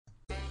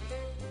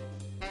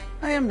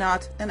I am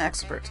not an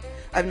expert.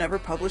 I've never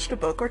published a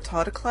book or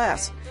taught a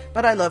class,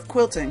 but I love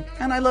quilting,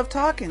 and I love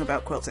talking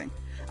about quilting.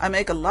 I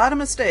make a lot of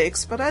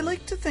mistakes, but I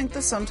like to think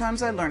that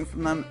sometimes I learn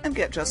from them and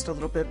get just a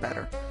little bit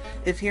better.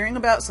 If hearing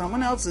about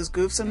someone else's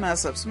goofs and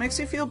mess-ups makes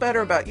you feel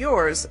better about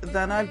yours,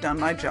 then I've done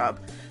my job.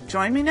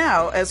 Join me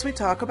now as we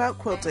talk about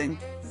quilting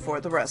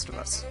for the rest of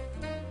us.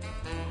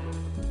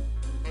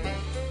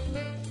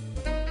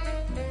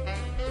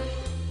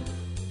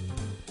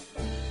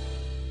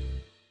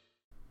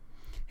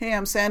 Hey,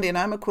 I'm Sandy and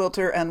I'm a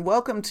quilter, and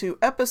welcome to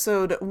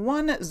episode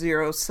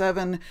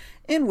 107,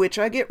 in which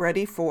I get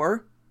ready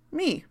for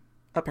me,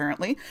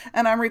 apparently.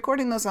 And I'm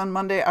recording this on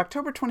Monday,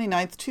 October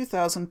 29th,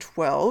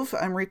 2012.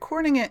 I'm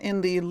recording it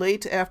in the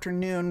late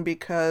afternoon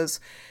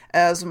because,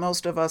 as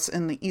most of us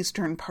in the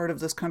eastern part of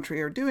this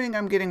country are doing,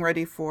 I'm getting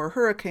ready for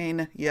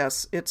hurricane.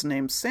 Yes, it's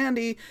named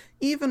Sandy,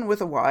 even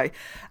with a Y.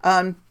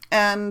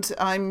 And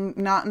I'm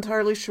not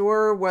entirely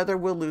sure whether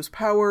we'll lose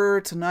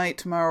power tonight,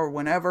 tomorrow, or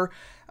whenever.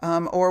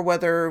 Or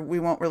whether we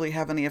won't really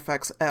have any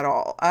effects at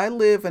all. I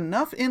live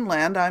enough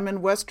inland. I'm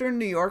in western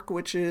New York,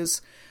 which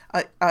is,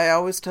 I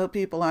always tell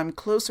people I'm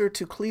closer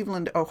to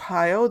Cleveland,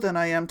 Ohio than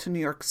I am to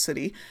New York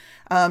City.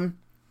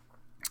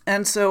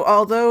 And so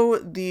although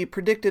the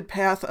predicted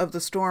path of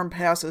the storm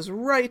passes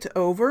right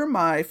over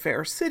my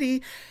fair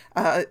city,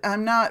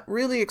 I'm not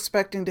really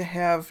expecting to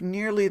have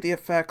nearly the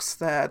effects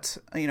that,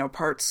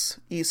 parts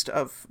east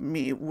of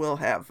me will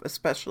have,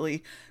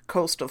 especially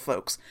coastal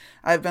folks.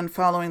 I've been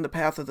following the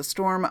path of the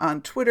storm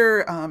on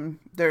Twitter.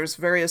 There's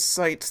various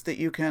sites that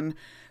you can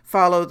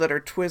follow that are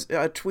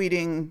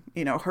tweeting,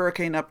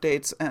 hurricane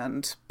updates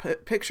and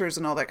pictures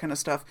and all that kind of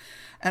stuff.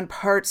 And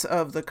parts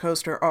of the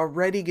coast are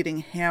already getting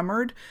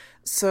hammered.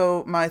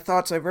 So my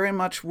thoughts are very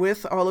much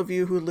with all of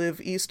you who live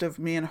east of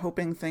me and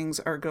hoping things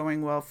are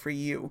going well for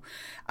you.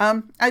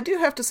 I do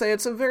have to say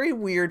it's a very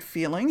weird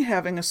feeling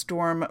having a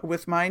storm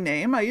with my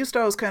name. I used to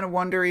always kind of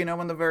wonder,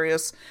 when the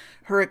various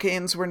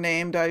hurricanes were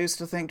named, I used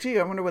to think, gee,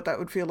 I wonder what that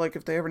would feel like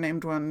if they ever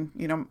named one,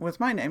 with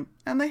my name.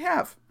 And they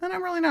have. And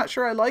I'm really not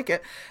sure I like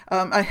it.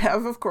 I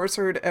have, of course,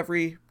 heard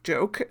every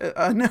joke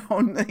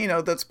known,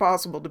 that's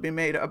possible to be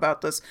made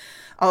about this.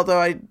 Although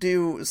I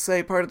do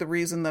say part of the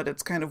reason that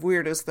it's kind of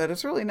weird is that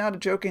it's really not a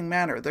joking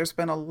matter. There's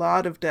been a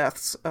lot of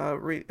deaths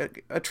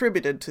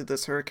attributed to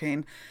this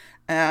hurricane,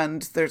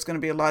 and there's going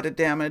to be a lot of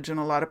damage and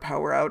a lot of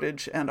power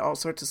outage and all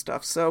sorts of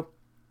stuff. So,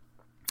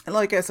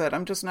 like I said,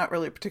 I'm just not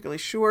really particularly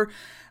sure.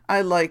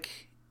 I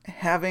like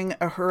having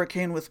a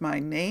hurricane with my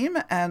name,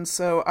 and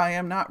so I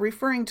am not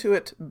referring to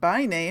it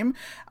by name.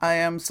 I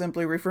am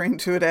simply referring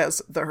to it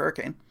as the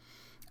hurricane.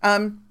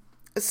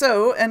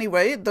 So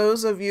anyway,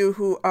 those of you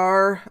who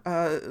are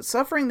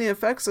suffering the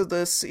effects of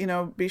this,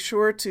 be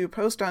sure to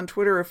post on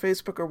Twitter or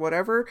Facebook or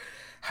whatever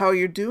how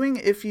you're doing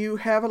if you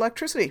have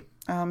electricity.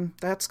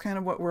 That's kind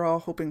of what we're all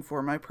hoping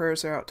for. My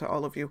prayers are out to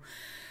all of you.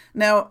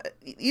 Now,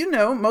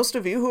 most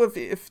of you who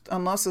have,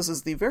 unless this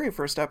is the very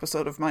first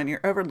episode of mine you're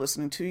ever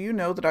listening to,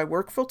 that I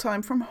work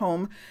full-time from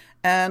home,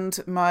 and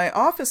my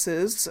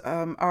offices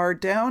are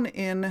down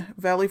in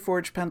Valley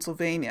Forge,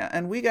 Pennsylvania,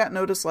 and we got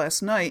notice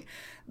last night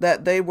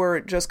that they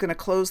were just going to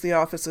close the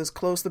offices,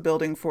 close the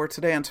building for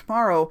today and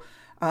tomorrow,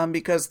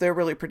 because they're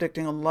really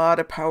predicting a lot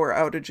of power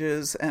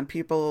outages, and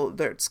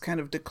that's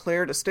kind of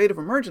declared a state of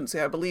emergency,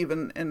 I believe,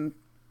 in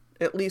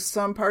at least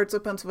some parts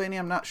of Pennsylvania.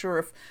 I'm not sure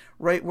if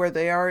right where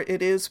they are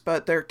it is,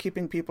 but they're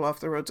keeping people off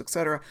the roads,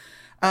 etc.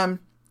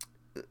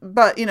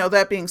 But,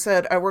 that being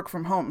said, I work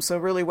from home. So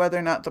really, whether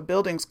or not the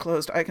building's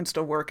closed, I can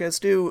still work, as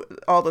do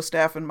all the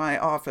staff in my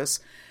office.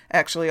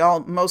 Actually,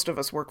 most of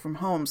us work from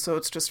home. So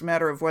it's just a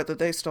matter of whether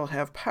they still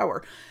have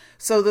power.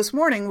 So this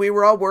morning we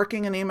were all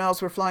working and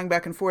emails were flying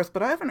back and forth,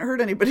 but I haven't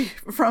heard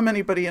from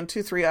anybody in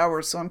 2-3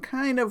 hours. So I'm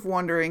kind of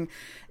wondering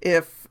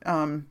if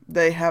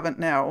they haven't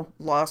now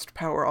lost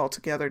power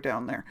altogether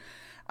down there.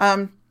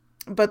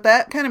 But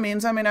that kind of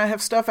means, I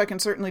have stuff I can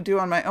certainly do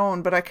on my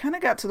own, but I kind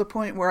of got to the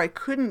point where I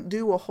couldn't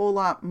do a whole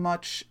lot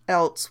much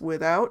else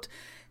without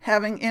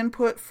having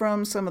input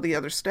from some of the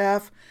other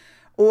staff,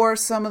 or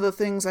some of the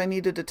things I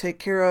needed to take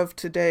care of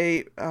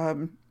today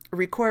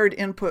required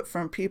input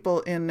from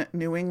people in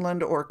New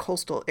England or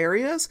coastal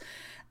areas.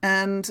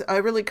 And I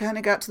really kind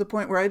of got to the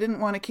point where I didn't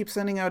want to keep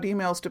sending out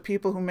emails to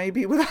people who may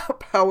be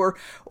without power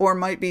or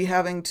might be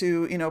having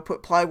to,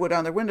 put plywood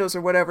on their windows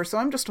or whatever. So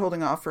I'm just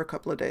holding off for a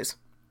couple of days.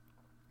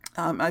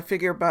 I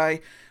figure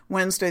by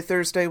Wednesday,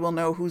 Thursday, we'll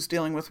know who's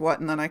dealing with what,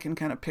 and then I can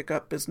kind of pick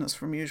up business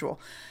from usual.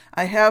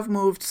 I have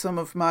moved some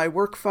of my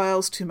work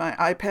files to my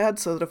iPad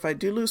so that if I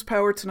do lose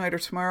power tonight or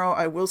tomorrow,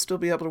 I will still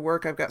be able to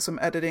work. I've got some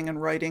editing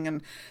and writing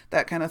and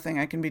that kind of thing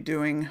I can be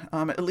doing,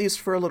 at least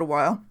for a little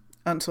while,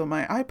 until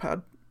my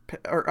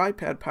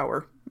iPad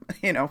power,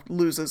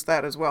 loses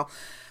that as well.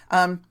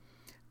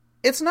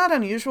 It's not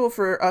unusual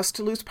for us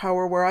to lose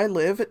power where I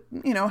live. It,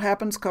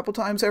 happens a couple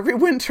times every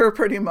winter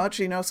pretty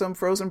much. Some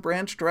frozen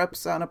branch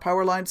drops on a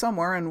power line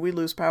somewhere and we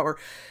lose power.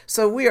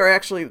 So we are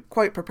actually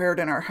quite prepared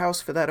in our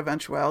house for that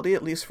eventuality,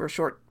 at least for a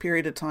short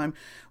period of time.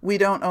 We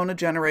don't own a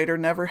generator,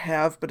 never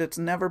have, but it's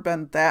never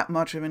been that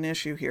much of an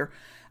issue here.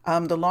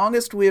 The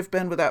longest we have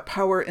been without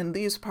power in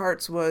these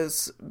parts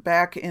was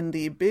back in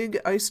the big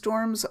ice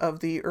storms of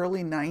the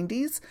early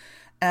 90s.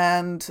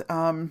 And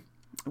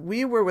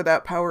we were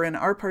without power in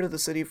our part of the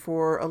city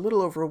for a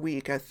little over a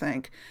week, I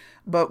think.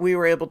 But we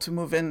were able to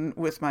move in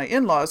with my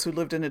in-laws who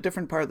lived in a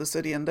different part of the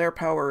city, and their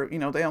power,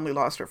 they only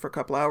lost it for a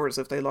couple hours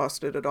if they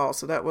lost it at all.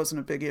 So that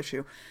wasn't a big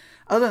issue.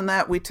 Other than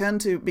that, we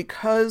tend to,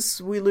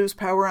 because we lose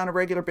power on a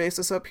regular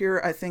basis up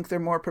here, I think they're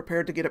more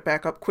prepared to get it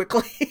back up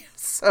quickly.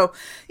 So,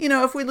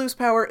 if we lose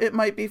power, it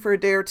might be for a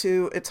day or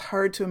two. It's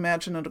hard to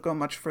imagine it'll go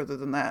much further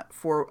than that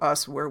for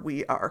us where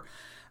we are.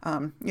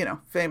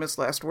 Famous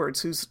last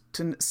words, who's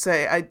to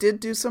say. I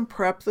did do some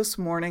prep this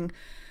morning.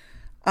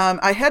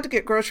 I had to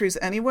get groceries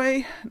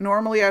anyway.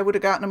 Normally I would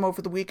have gotten them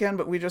over the weekend,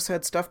 but we just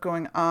had stuff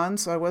going on,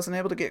 so I wasn't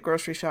able to get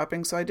grocery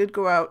shopping. So I did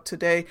go out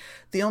today.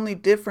 The only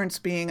difference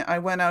being I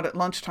went out at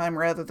lunchtime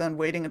rather than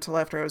waiting until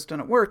after I was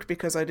done at work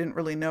because I didn't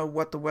really know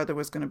what the weather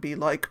was going to be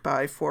like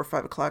by 4 or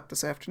 5 o'clock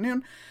this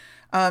afternoon.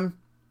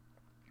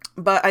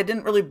 But I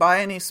didn't really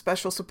buy any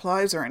special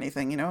supplies or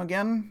anything.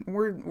 Again,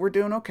 we're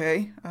doing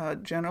okay.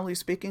 Generally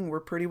speaking, we're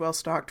pretty well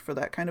stocked for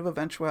that kind of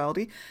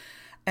eventuality.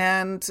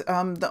 And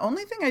the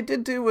only thing I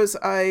did do was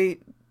I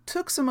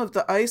took some of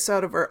the ice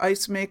out of our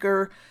ice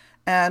maker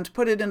and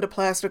put it into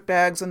plastic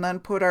bags and then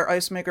put our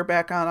ice maker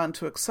back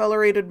onto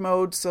accelerated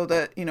mode so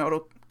that,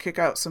 it'll kick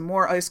out some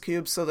more ice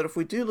cubes so that if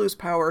we do lose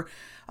power,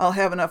 I'll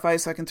have enough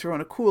ice I can throw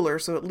in a cooler.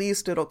 So at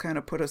least it'll kind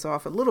of put us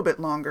off a little bit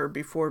longer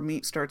before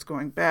meat starts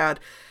going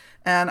bad.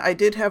 And I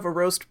did have a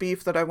roast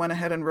beef that I went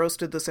ahead and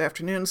roasted this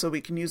afternoon so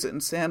we can use it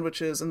in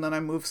sandwiches. And then I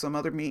moved some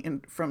other meat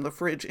from the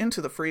fridge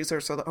into the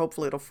freezer so that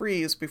hopefully it'll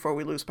freeze before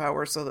we lose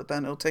power so that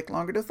then it'll take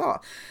longer to thaw.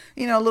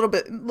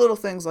 Little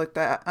things like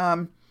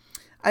that.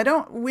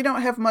 We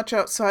don't have much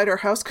outside our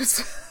house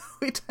because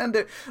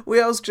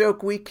we always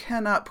joke we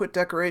cannot put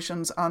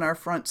decorations on our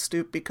front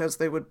stoop because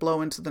they would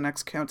blow into the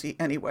next county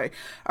anyway.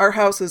 Our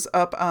house is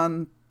up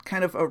on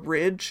kind of a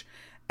ridge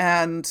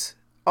and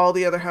all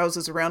the other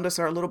houses around us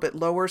are a little bit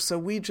lower, so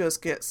we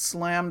just get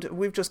slammed.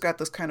 We've just got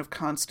this kind of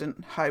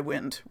constant high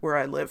wind where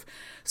I live.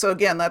 So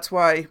again, that's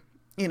why,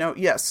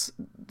 yes,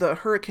 the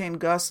hurricane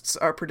gusts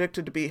are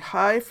predicted to be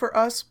high for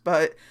us,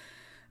 but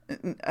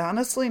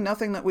honestly,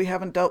 nothing that we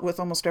haven't dealt with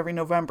almost every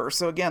November.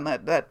 So again,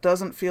 that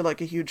doesn't feel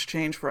like a huge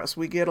change for us.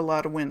 We get a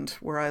lot of wind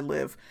where I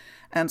live,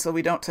 and so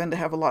we don't tend to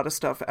have a lot of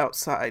stuff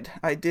outside.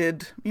 I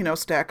did,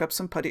 stack up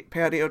some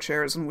patio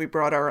chairs, and we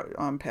brought our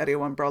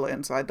patio umbrella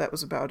inside. That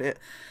was about it.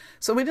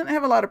 So we didn't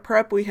have a lot of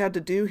prep we had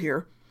to do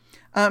here.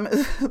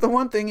 The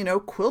one thing,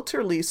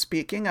 quilterly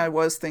speaking, I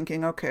was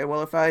thinking, okay,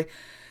 well,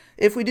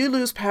 if we do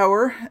lose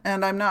power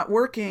and I'm not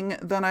working,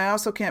 then I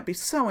also can't be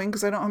sewing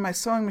because I don't have my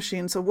sewing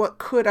machine. So what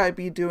could I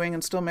be doing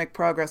and still make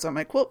progress on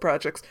my quilt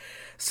projects?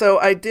 So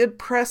I did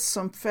press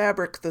some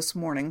fabric this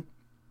morning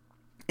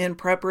in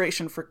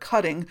preparation for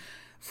cutting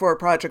for a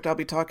project I'll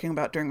be talking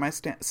about during my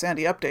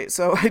Sandy update.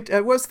 So I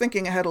was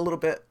thinking ahead a little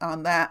bit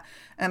on that.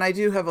 And I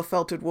do have a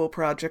felted wool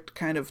project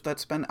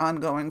that's been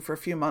ongoing for a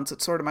few months.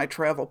 It's sort of my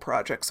travel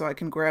project, so I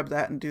can grab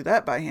that and do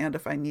that by hand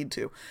if I need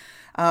to.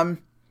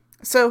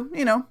 So,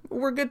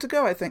 we're good to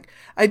go, I think.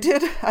 I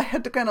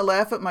had to kind of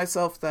laugh at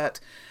myself that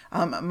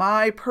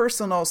my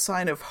personal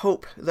sign of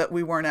hope that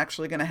we weren't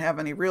actually going to have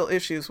any real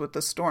issues with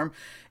the storm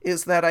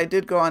is that I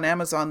did go on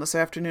Amazon this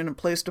afternoon and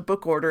placed a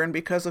book order. And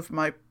because of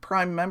my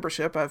Prime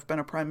membership, I've been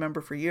a Prime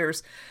member for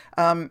years,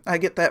 I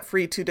get that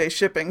free 2-day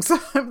shipping. So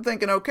I'm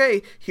thinking,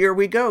 okay, here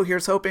we go.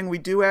 Here's hoping we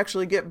do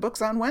actually get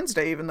books on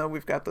Wednesday, even though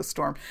we've got the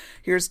storm.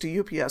 Here's to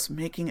UPS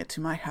making it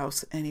to my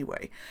house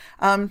anyway.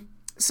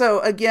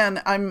 So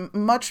again, I'm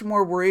much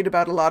more worried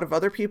about a lot of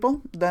other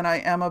people than I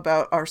am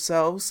about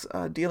ourselves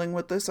dealing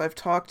with this. I've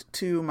talked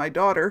to my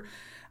daughter.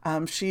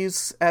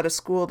 She's at a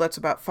school that's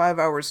about 5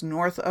 hours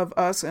north of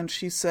us, and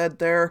she said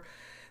they're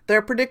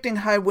predicting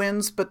high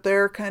winds, but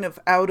they're kind of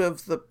out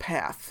of the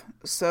path.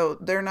 So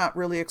they're not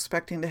really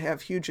expecting to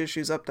have huge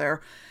issues up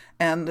there.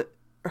 And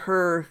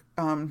her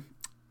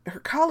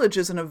college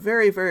is in a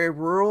very, very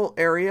rural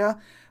area,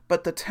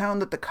 but the town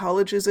that the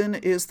college is in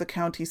is the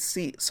county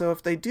seat. So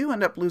if they do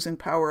end up losing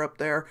power up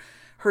there,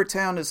 her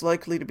town is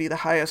likely to be the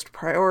highest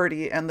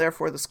priority, and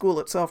therefore the school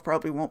itself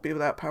probably won't be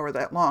without power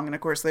that long. And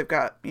of course, they've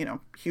got,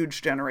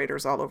 huge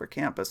generators all over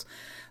campus.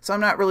 So I'm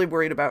not really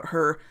worried about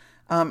her.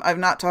 I've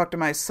not talked to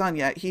my son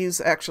yet.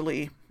 He's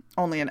actually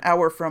only an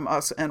hour from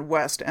us and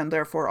west, and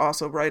therefore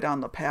also right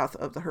on the path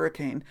of the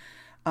hurricane.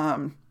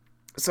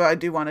 So I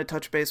do want to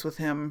touch base with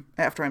him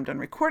after I'm done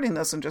recording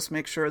this and just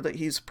make sure that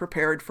he's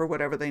prepared for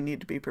whatever they need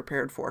to be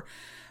prepared for.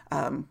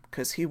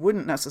 Because he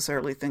wouldn't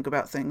necessarily think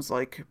about things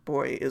like,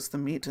 boy, is the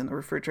meat in the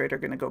refrigerator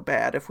going to go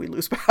bad if we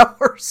lose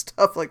power,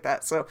 stuff like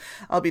that. So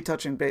I'll be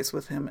touching base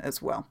with him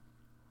as well.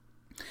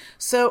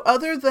 So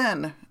other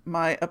than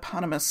my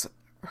eponymous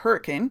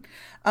hurricane,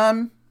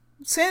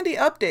 Sandy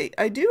update.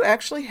 I do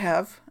actually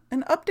have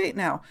an update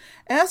now.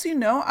 As you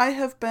know, I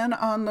have been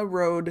on the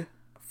road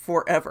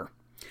forever.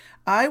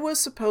 I was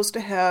supposed to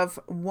have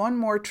one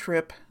more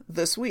trip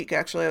this week.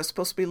 Actually, I was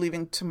supposed to be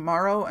leaving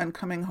tomorrow and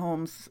coming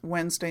home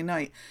Wednesday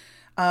night.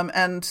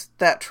 And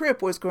that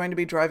trip was going to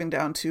be driving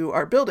down to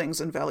our buildings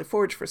in Valley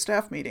Forge for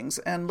staff meetings.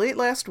 And late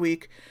last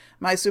week,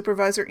 my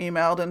supervisor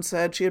emailed and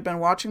said she had been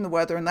watching the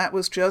weather, and that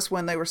was just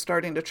when they were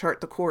starting to chart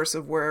the course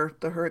of where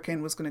the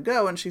hurricane was going to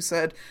go. And she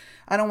said,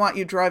 I don't want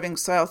you driving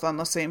south on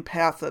the same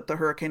path that the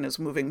hurricane is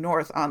moving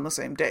north on the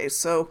same day.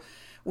 So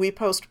we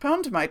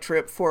postponed my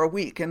trip for a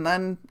week. And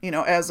then,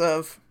 as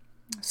of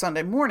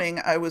Sunday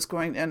morning, I was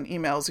going, and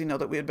emails,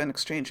 that we had been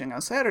exchanging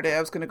on Saturday, I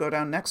was going to go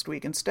down next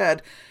week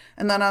instead.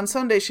 And then on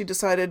Sunday, she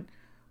decided,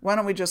 why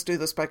don't we just do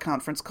this by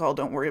conference call?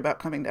 Don't worry about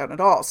coming down at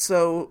all.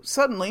 So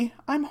suddenly,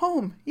 I'm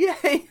home.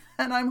 Yay!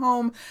 And I'm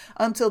home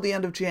until the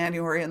end of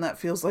January, and that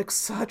feels like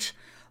such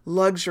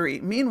luxury.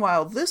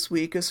 Meanwhile, this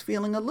week is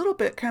feeling a little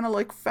bit kind of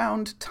like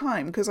found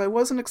time, because I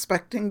wasn't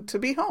expecting to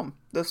be home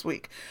this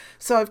week.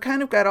 So I've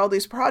kind of got all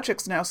these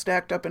projects now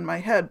stacked up in my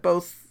head,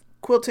 both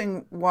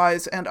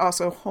quilting-wise and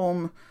also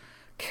home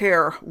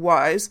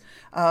care-wise,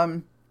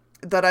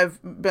 that I've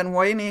been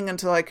waiting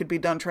until I could be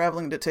done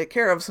traveling to take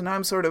care of. So now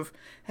I'm sort of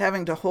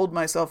having to hold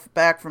myself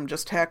back from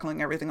just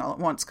tackling everything all at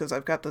once, because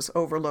I've got this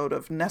overload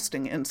of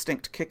nesting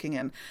instinct kicking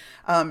in.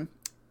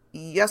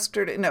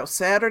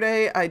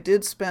 Saturday, I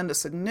did spend a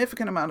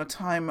significant amount of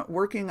time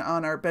working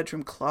on our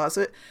bedroom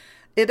closet.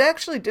 It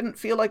actually didn't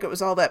feel like it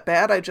was all that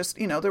bad. I just,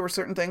 there were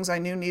certain things I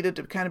knew needed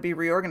to kind of be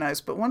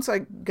reorganized. But once I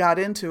got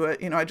into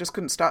it, I just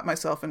couldn't stop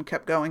myself and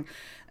kept going.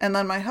 And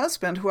then my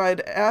husband, who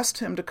I'd asked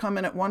him to come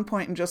in at one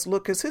point and just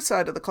look, because his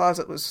side of the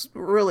closet was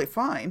really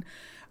fine.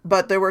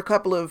 But there were a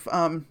couple of,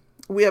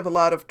 we have a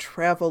lot of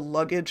travel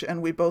luggage,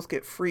 and we both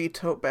get free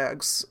tote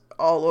bags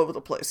all over the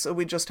place. So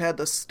we just had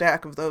this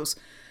stack of those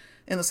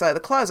in the side of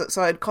the closet.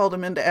 So I'd called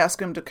him in to ask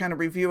him to kind of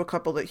review a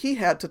couple that he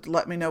had to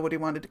let me know what he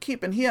wanted to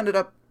keep. And he ended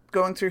up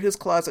going through his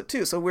closet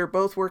too. So we're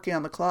both working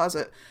on the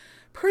closet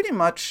pretty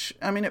much.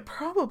 It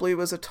probably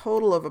was a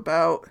total of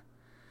about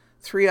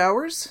 3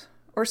 hours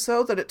or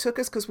so that it took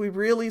us, because we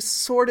really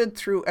sorted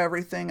through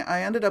everything.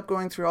 I ended up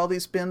going through all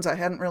these bins I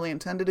hadn't really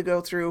intended to go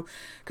through,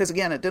 because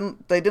again,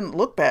 they didn't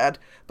look bad.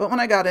 But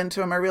when I got into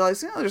them, I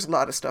realized, there's a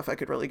lot of stuff I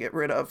could really get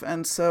rid of.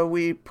 And so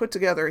we put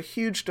together a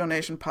huge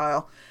donation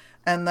pile,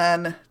 and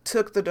then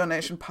took the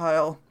donation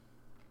pile.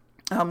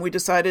 We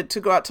decided to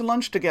go out to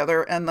lunch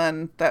together, and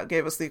then that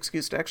gave us the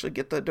excuse to actually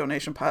get the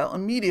donation pile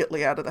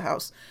immediately out of the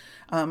house.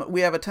 We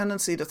have a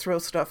tendency to throw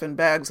stuff in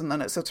bags, and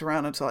then it sits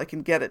around until I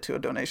can get it to a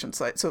donation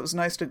site. So it was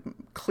nice to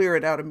clear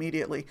it out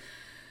immediately.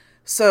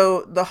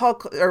 So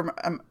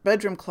the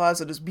bedroom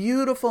closet is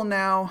beautiful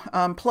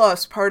now.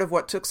 Plus, part of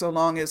what took so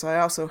long is I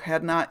also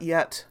had not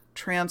yet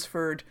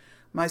transferred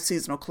my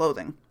seasonal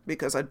clothing,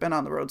 because I'd been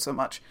on the road so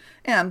much.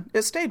 And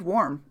it stayed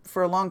warm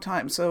for a long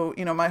time. So,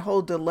 my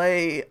whole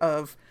delay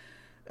of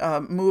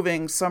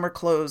moving summer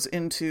clothes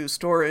into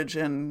storage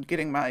and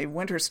getting my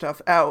winter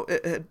stuff out,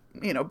 it had,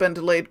 been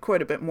delayed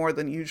quite a bit more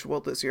than usual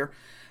this year.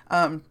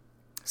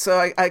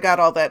 So I got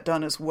all that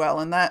done as well.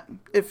 And that,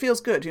 it feels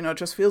good. It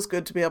just feels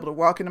good to be able to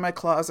walk into my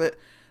closet,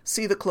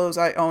 see the clothes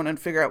I own, and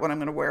figure out what I'm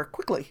going to wear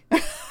quickly,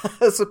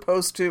 as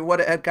opposed to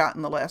what it had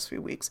gotten the last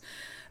few weeks.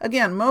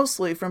 Again,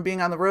 mostly from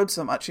being on the road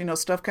so much,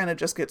 stuff kind of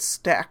just gets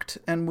stacked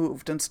and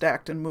moved and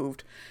stacked and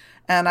moved.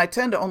 And I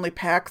tend to only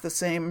pack the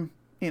same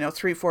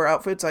 3-4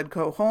 outfits. I'd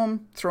go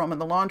home, throw them in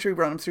the laundry,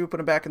 run them through, put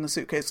them back in the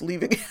suitcase,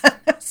 leave again.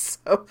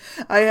 So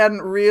I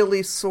hadn't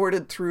really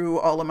sorted through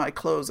all of my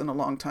clothes in a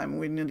long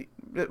time.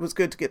 It was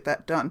good to get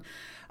that done.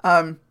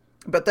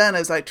 But then,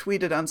 as I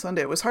tweeted on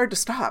Sunday, it was hard to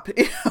stop.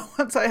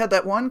 Once I had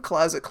that one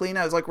closet clean,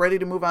 I was like ready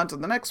to move on to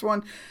the next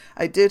one.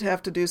 I did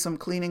have to do some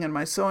cleaning in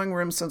my sewing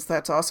room, since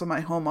that's also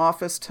my home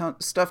office.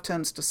 Stuff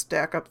tends to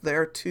stack up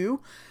there too.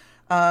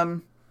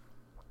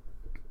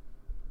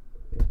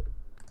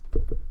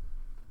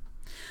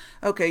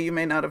 Okay, you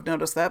may not have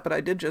noticed that, but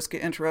I did just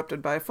get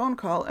interrupted by a phone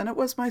call, and it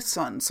was my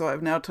son. So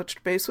I've now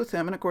touched base with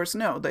him, and of course,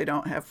 no, they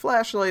don't have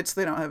flashlights,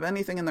 they don't have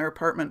anything in their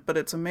apartment, but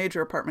it's a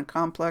major apartment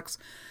complex.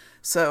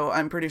 So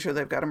I'm pretty sure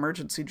they've got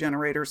emergency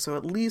generators, so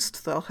at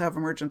least they'll have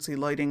emergency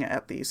lighting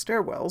at the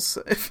stairwells,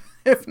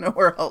 if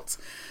nowhere else.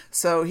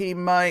 So he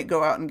might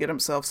go out and get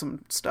himself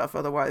some stuff.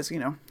 Otherwise,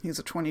 he's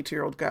a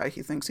 22-year-old guy.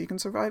 He thinks he can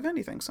survive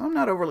anything. So I'm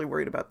not overly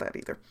worried about that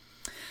either.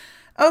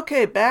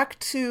 Okay, back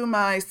to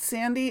my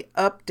Sandy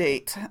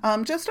update.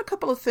 Just a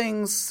couple of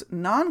things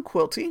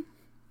non-quilty.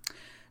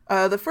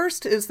 The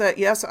first is that,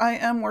 yes, I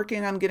am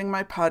working on getting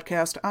my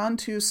podcast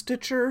onto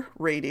Stitcher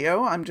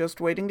Radio. I'm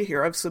just waiting to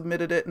hear. I've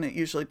submitted it, and it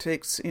usually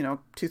takes,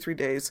 2-3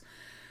 days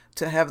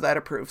to have that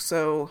approved.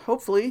 So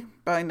hopefully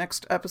by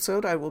next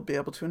episode, I will be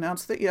able to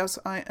announce that, yes,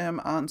 I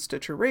am on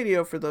Stitcher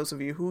Radio for those of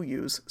you who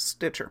use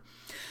Stitcher.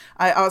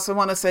 I also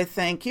want to say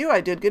thank you.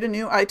 I did get a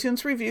new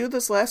iTunes review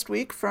this last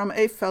week from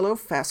a fellow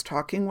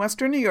fast-talking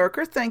Western New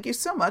Yorker. Thank you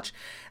so much.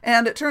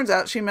 And it turns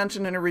out she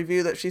mentioned in a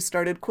review that she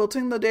started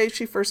quilting the day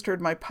she first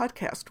heard my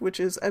podcast, which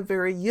is a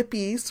very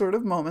yippee sort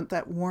of moment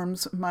that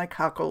warms my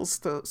cockles.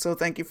 So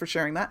thank you for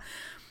sharing that.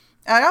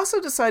 I also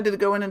decided to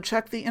go in and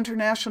check the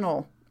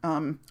international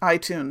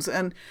iTunes,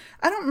 and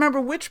I don't remember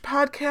which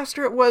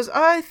podcaster it was.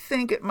 I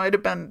think it might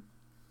have been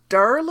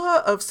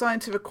Darla of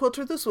Scientific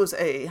Quilter, this was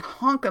a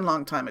honkin'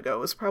 long time ago, it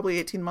was probably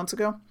 18 months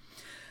ago,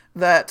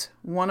 that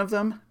one of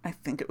them, I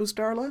think it was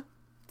Darla,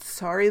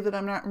 sorry that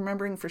I'm not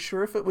remembering for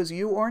sure if it was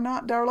you or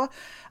not, Darla,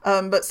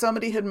 but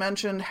somebody had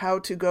mentioned how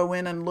to go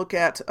in and look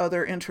at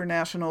other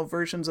international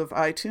versions of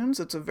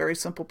iTunes. It's a very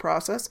simple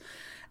process.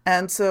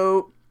 And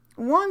so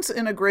once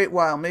in a great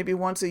while, maybe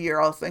once a year,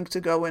 I'll think to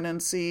go in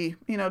and see,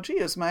 gee,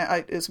 is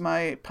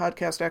my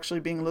podcast actually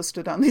being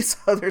listed on these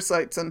other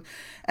sites, and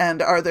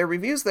are there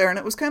reviews there? And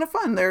it was kind of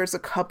fun. There's a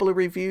couple of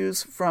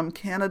reviews from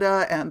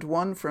Canada and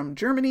one from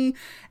Germany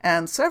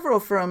and several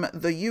from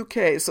the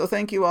UK. So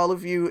thank you, all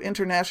of you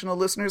international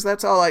listeners.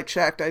 That's all I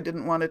checked. I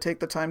didn't want to take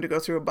the time to go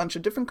through a bunch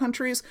of different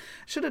countries.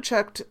 Should have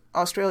checked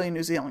Australia and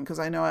New Zealand, because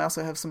I know I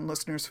also have some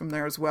listeners from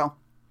there as well.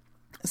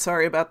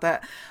 Sorry about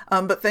that.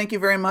 But thank you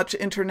very much,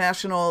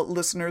 international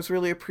listeners.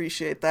 Really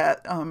appreciate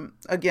that.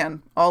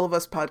 Again, all of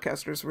us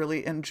podcasters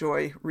really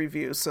enjoy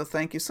reviews, so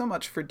thank you so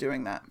much for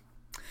doing that.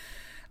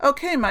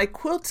 Okay, my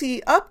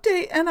quilty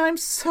update, and I'm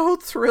so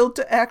thrilled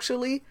to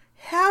actually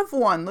have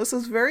one. This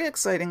is very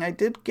exciting. I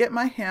did get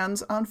my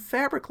hands on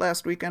fabric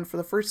last weekend for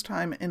the first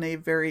time in a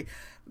very,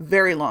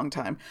 very long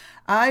time.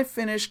 I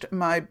finished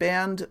my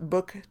band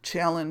book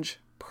challenge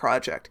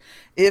project.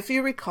 If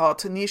you recall,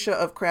 Tanisha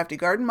of Crafty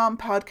Garden Mom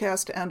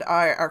podcast and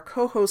I are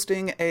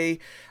co-hosting a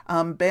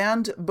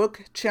band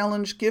book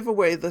challenge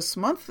giveaway this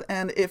month.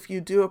 And if you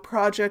do a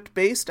project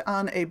based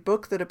on a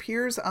book that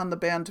appears on the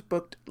band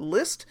book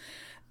list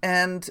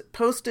and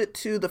post it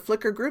to the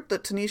Flickr group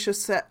that Tanisha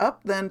set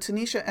up, then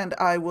Tanisha and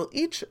I will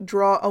each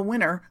draw a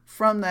winner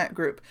from that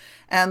group.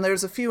 And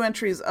there's a few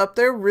entries up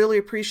there. Really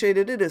appreciate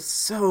it. It is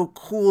so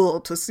cool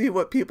to see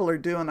what people are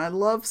doing. I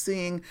love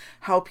seeing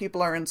how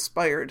people are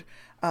inspired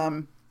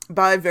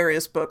by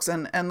various books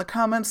and the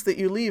comments that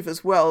you leave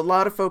as well. A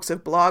lot of folks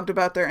have blogged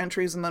about their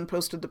entries and then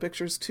posted the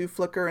pictures to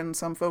Flickr, and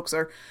some folks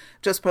are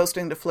just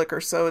posting to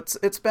Flickr. So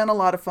it's been a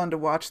lot of fun to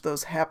watch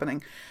those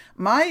happening.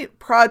 My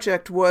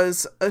project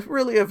was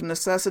really of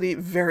necessity,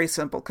 very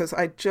simple, because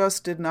I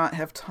just did not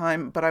have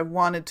time, but I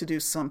wanted to do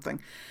something.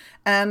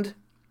 And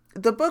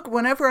the book,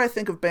 whenever I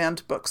think of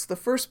band books, the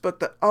first book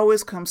that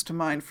always comes to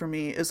mind for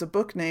me is a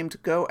book named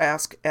Go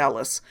Ask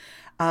Alice.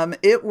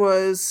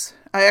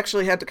 I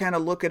actually had to kind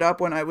of look it up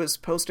when I was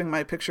posting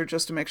my picture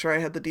just to make sure I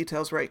had the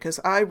details right, because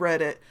I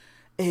read it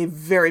a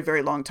very,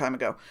 very long time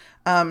ago.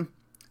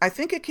 I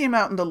think it came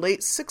out in the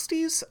late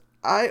 60s,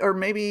 or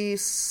maybe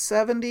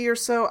 70 or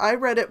so. I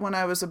read it when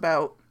I was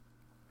about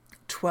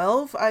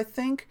 12, I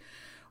think,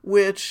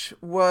 which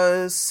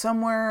was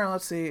somewhere,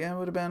 let's see, it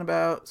would have been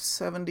about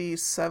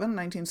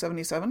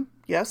 1977.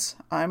 Yes,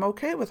 I'm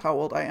okay with how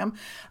old I am.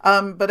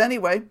 But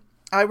anyway,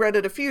 I read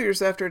it a few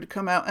years after it had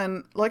come out,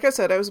 and like I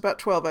said, I was about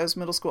 12, I was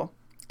middle school.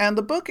 And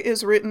the book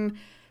is written,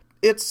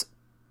 it's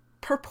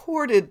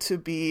purported to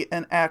be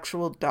an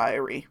actual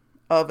diary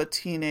of a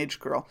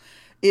teenage girl.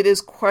 It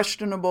is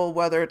questionable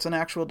whether it's an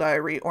actual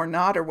diary or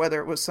not, or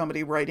whether it was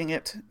somebody writing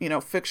it,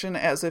 fiction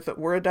as if it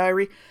were a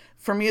diary.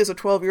 For me as a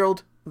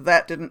 12-year-old,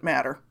 that didn't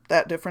matter.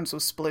 That difference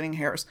was splitting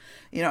hairs.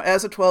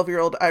 As a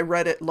 12-year-old, I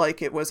read it like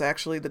it was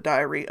actually the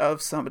diary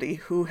of somebody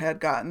who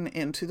had gotten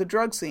into the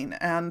drug scene.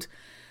 And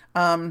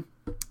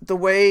the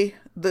way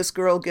this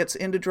girl gets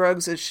into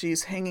drugs is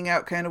she's hanging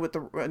out kind of with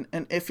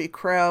an iffy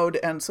crowd,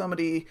 and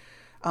somebody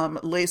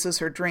laces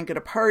her drink at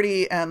a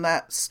party, and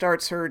that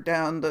starts her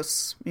down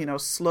this,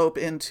 slope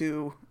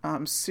into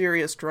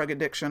serious drug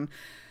addiction.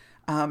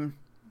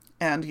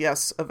 And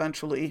yes,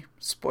 eventually,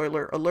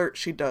 spoiler alert,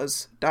 she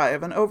does die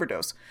of an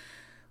overdose.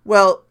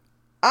 Well,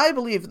 I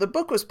believe the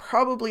book was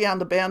probably on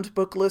the banned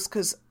book list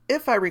because,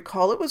 if I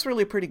recall, it was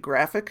really pretty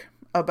graphic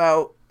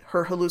about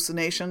her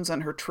hallucinations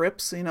and her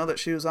trips, that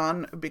she was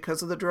on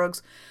because of the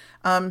drugs.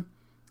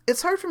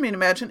 It's hard for me to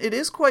imagine. It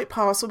is quite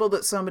possible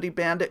that somebody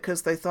banned it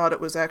because they thought it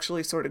was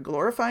actually sort of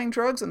glorifying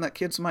drugs and that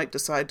kids might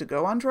decide to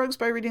go on drugs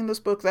by reading this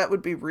book. That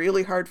would be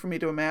really hard for me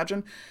to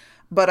imagine.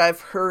 But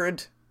I've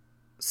heard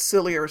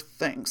sillier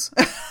things.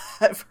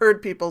 I've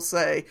heard people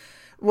say,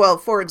 well,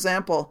 for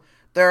example,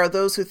 there are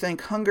those who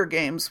think Hunger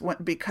Games,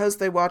 because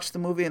they watched the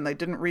movie and they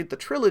didn't read the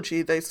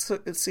trilogy, they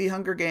see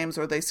Hunger Games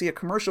or they see a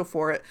commercial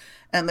for it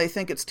and they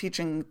think it's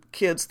teaching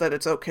kids that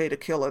it's okay to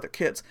kill other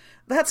kids.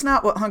 That's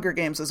not what Hunger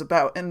Games is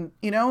about. And,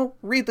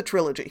 read the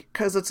trilogy,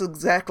 because it's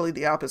exactly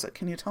the opposite.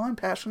 Can you tell I'm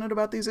passionate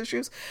about these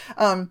issues?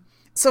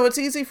 So it's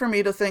easy for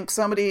me to think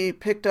somebody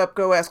picked up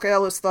Go Ask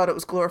Alice, thought it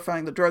was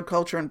glorifying the drug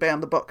culture, and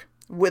banned the book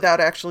without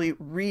actually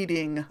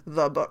reading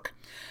the book.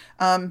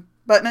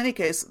 But in any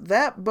case,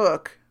 that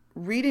book,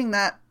 reading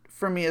that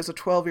for me as a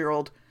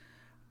 12-year-old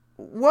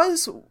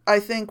was, I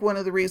think, one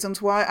of the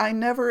reasons why I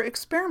never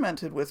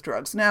experimented with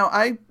drugs. Now,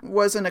 I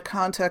was in a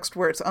context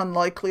where it's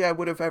unlikely I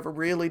would have ever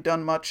really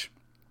done much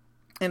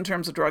in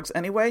terms of drugs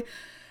anyway.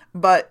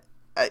 But,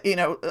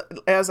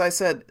 as I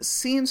said,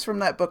 scenes from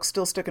that book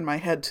still stick in my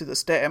head to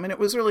this day. I mean, it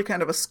was really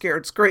kind of a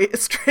scared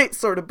straight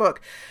sort of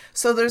book.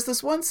 So there's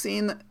this one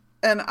scene,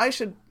 and I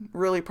should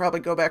really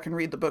probably go back and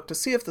read the book to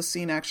see if the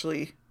scene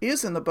actually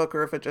is in the book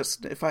or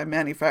if I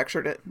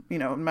manufactured it,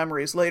 in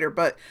memories later.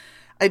 But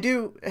I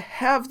do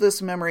have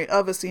this memory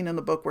of a scene in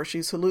the book where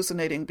she's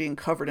hallucinating being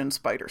covered in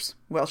spiders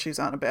while she's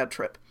on a bad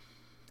trip.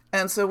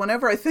 And so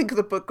whenever I think of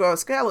the book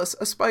Gallus,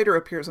 a spider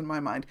appears in my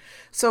mind.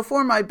 So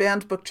for my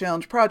banned book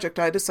challenge project,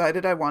 I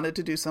decided I wanted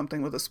to do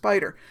something with a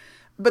spider.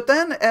 But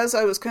then as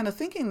I was kind of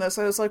thinking this,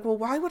 I was like, well,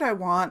 why would I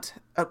want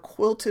a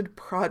quilted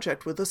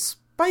project with a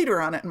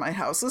spider on it in my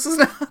house? This is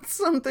not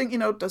something,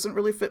 doesn't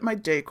really fit my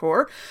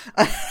decor.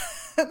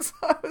 And so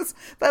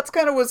that's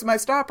kind of was my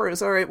stopper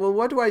is, all right, well,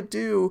 what do I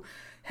do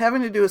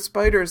having to do with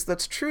spiders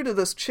that's true to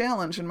this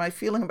challenge and my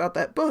feeling about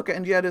that book,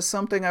 and yet is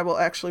something I will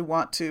actually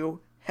want to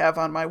have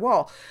on my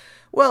wall?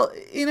 Well,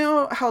 you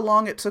know how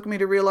long it took me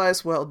to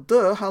realize, well,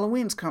 duh,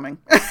 Halloween's coming.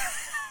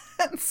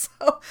 And so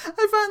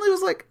I finally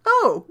was like,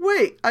 oh,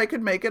 wait, I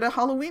could make it a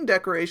Halloween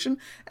decoration,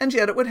 and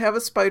yet it would have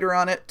a spider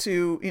on it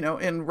to,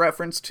 in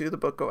reference to the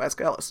book Go Ask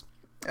Alice.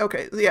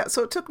 Okay, yeah,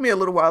 so it took me a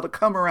little while to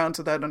come around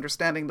to that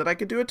understanding that I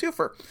could do a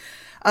twofer.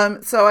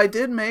 So I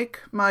did make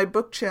my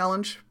book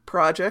challenge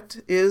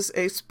project is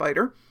a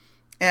spider,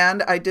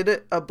 and I did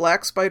it a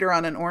black spider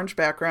on an orange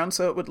background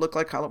so it would look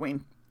like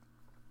Halloween.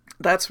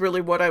 That's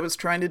really what I was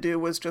trying to do,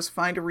 was just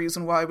find a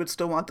reason why I would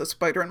still want the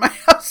spider in my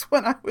house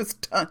when I was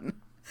done.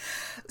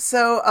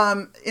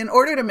 So in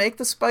order to make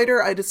the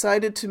spider, I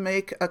decided to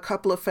make a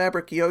couple of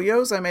fabric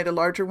yo-yos. I made a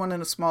larger one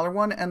and a smaller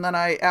one, and then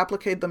I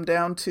appliqued them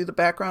down to the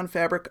background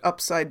fabric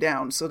upside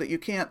down so that you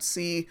can't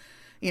see,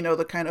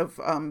 the kind of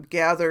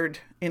gathered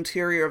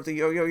interior of the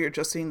yo-yo. You're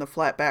just seeing the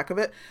flat back of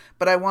it.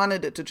 But I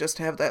wanted it to just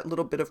have that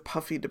little bit of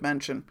puffy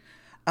dimension.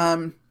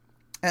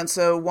 And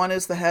so one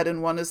is the head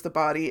and one is the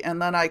body.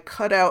 And then I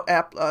cut out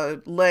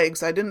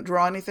legs. I didn't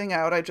draw anything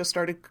out. I just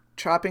started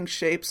chopping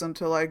shapes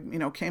until I,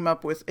 came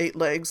up with 8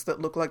 legs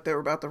that looked like they were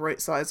about the right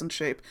size and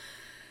shape.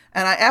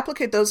 And I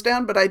appliqued those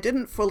down, but I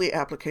didn't fully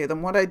applique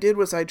them. What I did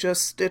was I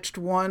just stitched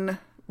one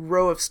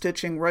row of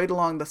stitching right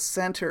along the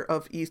center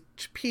of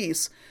each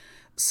piece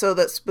so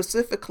that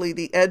specifically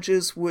the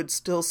edges would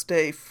still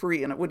stay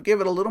free, and it would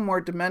give it a little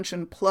more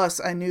dimension. Plus,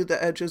 I knew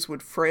the edges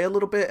would fray a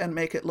little bit and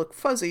make it look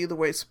fuzzy the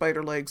way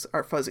spider legs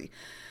are fuzzy.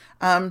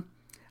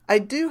 I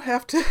do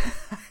have to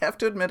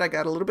admit I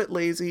got a little bit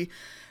lazy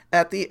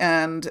at the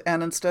end,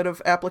 and instead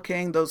of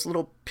appliquing those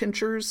little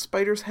pinchers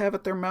spiders have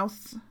at their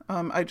mouth,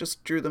 I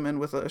just drew them in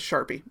with a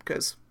Sharpie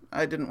because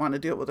I didn't want to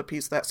deal with a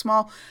piece that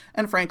small,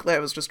 and frankly, I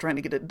was just trying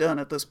to get it done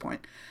at this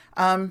point.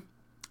 And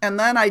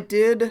then I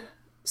did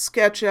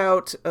sketch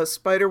out a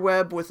spider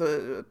web with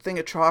a thing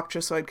of chalk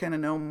just so I'd kind of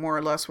know more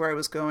or less where I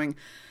was going.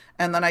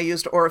 And then I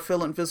used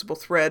Aurifil invisible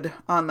thread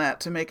on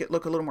that to make it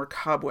look a little more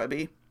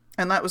cobwebby.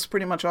 And that was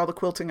pretty much all the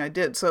quilting I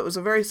did. So it was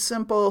a very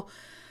simple,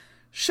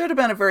 should have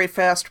been a very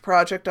fast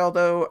project,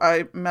 although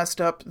I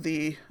messed up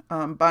the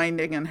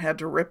binding and had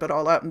to rip it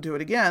all out and do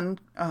it again,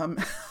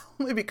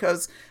 only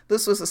because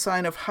this was a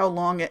sign of how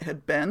long it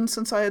had been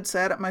since I had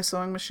sat at my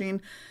sewing machine.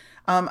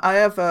 I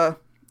have a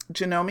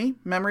Janome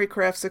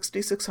Memorycraft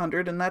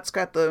 6600, and that's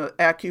got the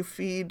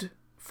AccuFeed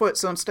foot.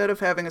 So instead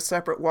of having a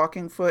separate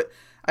walking foot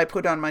I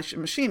put on my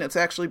machine, it's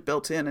actually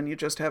built in, and you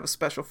just have a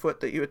special foot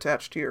that you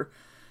attach to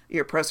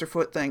your presser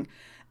foot thing.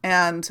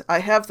 And I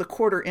have the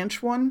 1/4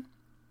 inch one.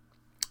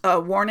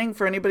 Warning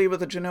for anybody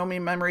with a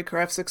Janome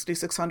Memorycraft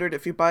 6600,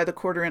 if you buy the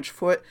 1/4 inch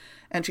foot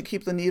and you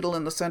keep the needle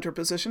in the center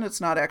position,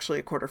 it's not actually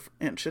a 1/4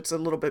 inch. It's a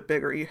little bit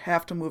bigger. You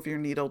have to move your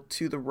needle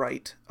to the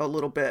right a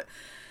little bit.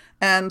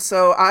 And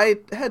so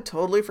I had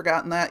totally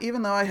forgotten that,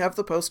 even though I have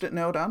the Post-it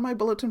note on my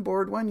bulletin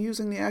board, when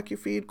using the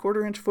AccuFeed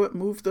 1/4 inch foot,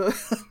 move the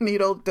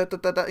needle,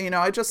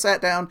 I just sat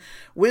down,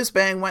 whiz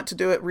bang, went to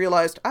do it,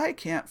 realized I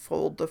can't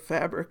fold the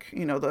fabric,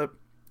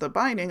 the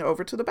binding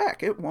over to the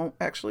back. It won't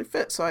actually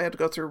fit. So I had to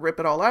go through, rip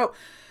it all out.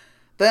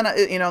 Then,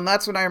 and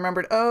that's when I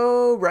remembered,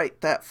 oh, right,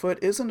 that foot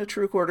isn't a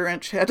true 1/4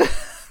 inch. Had to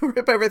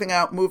rip everything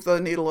out, move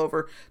the needle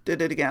over, did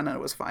it again, and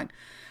it was fine.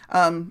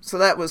 So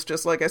that was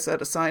just, like I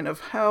said, a sign of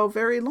how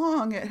very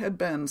long it had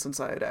been since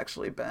I had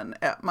actually been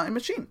at my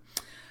machine.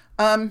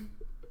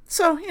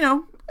 So,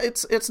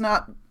 it's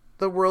not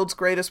the world's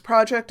greatest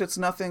project. It's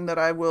nothing that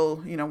I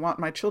will, want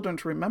my children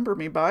to remember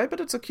me by, but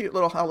it's a cute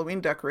little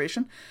Halloween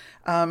decoration.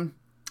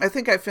 I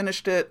think I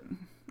finished it,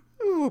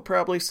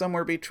 probably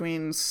somewhere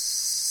between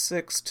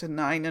 6 to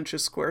 9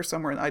 inches square,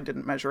 somewhere. I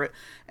didn't measure it,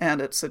 and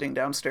it's sitting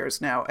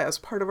downstairs now as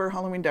part of our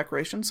Halloween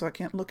decoration, so I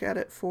can't look at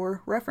it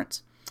for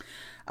reference.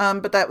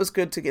 But that was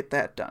good to get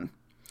that done.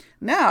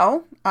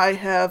 Now, I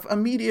have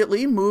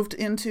immediately moved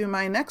into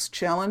my next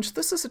challenge.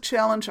 This is a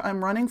challenge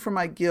I'm running for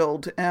my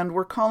guild, and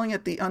we're calling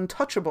it the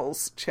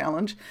Untouchables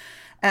challenge.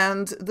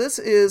 And this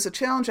is a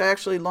challenge I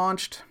actually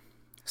launched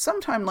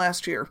sometime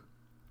last year.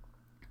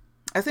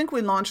 I think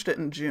we launched it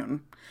in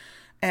June,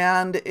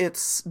 and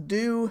it's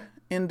due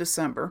in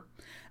December.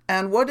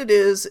 And what it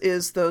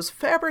is those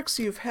fabrics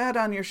you've had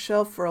on your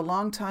shelf for a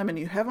long time and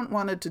you haven't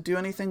wanted to do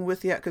anything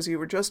with yet because you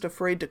were just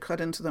afraid to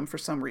cut into them for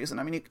some reason.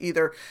 I mean,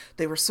 either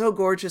they were so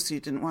gorgeous you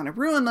didn't want to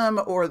ruin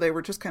them, or they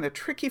were just kind of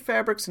tricky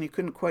fabrics and you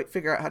couldn't quite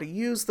figure out how to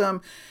use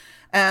them.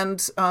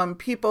 And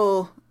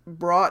people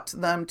brought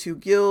them to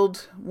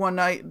Guild one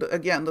night.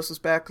 Again, this was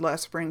back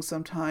last spring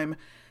sometime.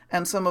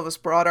 and some of us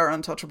brought our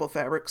untouchable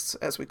fabrics,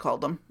 as we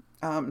called them,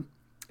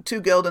 to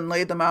Guild and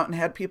laid them out and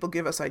had people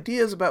give us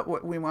ideas about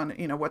what we want,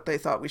 what they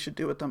thought we should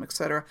do with them,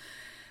 etc.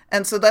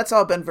 And so that's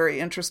all been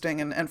very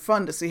interesting and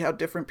fun to see how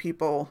different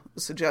people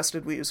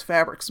suggested we use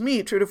fabrics.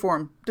 Me, true to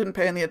form, didn't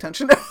pay any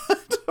attention to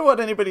what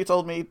anybody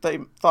told me they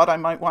thought I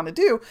might want to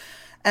do.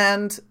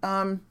 And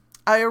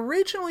I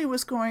originally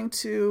was going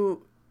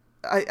to,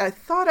 I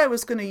thought I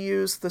was going to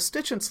use the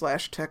stitch and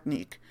slash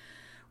technique,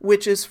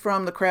 which is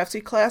from the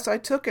Craftsy class I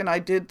took, and I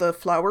did the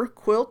flower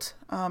quilt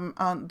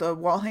on the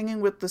wall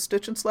hanging with the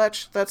stitch and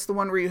slash. That's the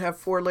one where you have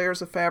 4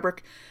 layers of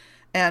fabric,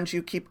 and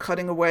you keep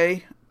cutting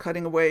away, so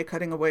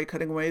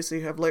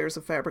you have layers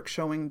of fabric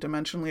showing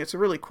dimensionally. It's a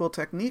really cool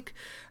technique.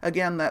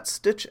 Again, that's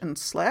stitch and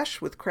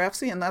slash with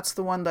Craftsy, and that's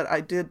the one that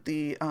I did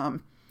the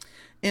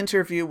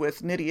interview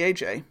with Nitty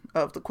AJ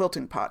of the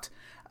Quilting Pot,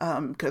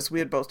 because we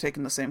had both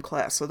taken the same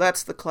class. So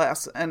that's the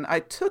class, and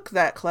I took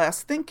that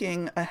class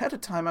thinking ahead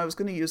of time I was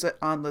going to use it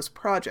on this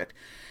project.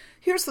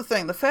 Here's the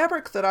thing. The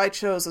fabric that I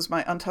chose as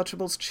my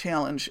Untouchables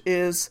challenge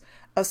is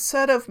a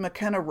set of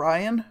McKenna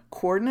Ryan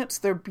coordinates.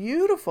 They're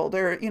beautiful.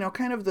 They're,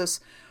 kind of this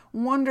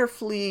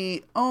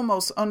wonderfully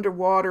almost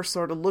underwater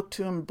sort of look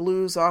to them,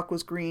 blues,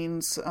 aquas,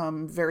 greens,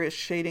 various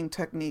shading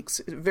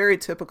techniques, very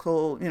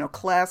typical,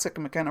 classic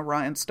McKenna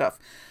Ryan stuff.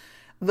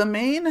 The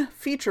main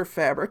feature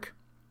fabric,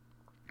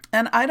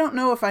 and I don't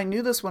know if I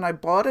knew this when I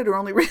bought it or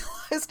only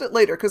realized it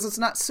later because it's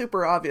not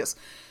super obvious,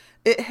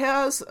 it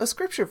has a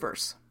scripture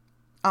verse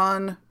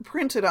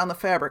printed on the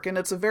fabric, and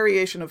it's a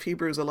variation of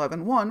Hebrews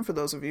 11:1 for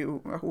those of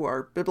you who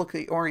are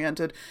biblically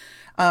oriented.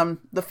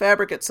 The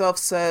fabric itself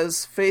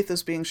says, faith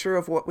is being sure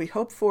of what we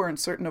hope for and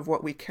certain of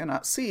what we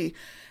cannot see.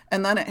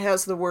 And then it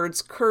has the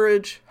words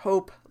courage,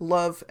 hope,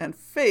 love, and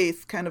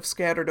faith kind of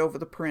scattered over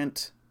the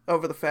print,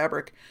 over the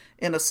fabric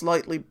in a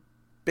slightly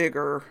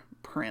bigger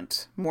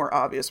print, more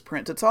obvious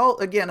print. It's all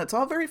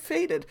very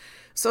faded.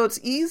 So it's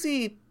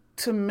easy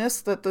to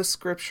miss that the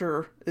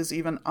scripture is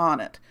even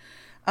on it.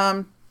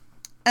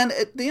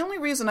 The only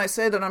reason I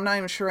say that I'm not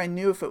even sure I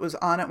knew if it was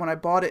on it when I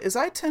bought it is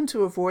I tend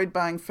to avoid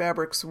buying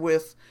fabrics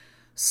with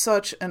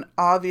such an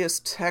obvious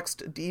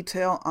text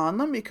detail on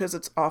them because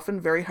it's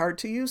often very hard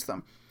to use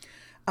them.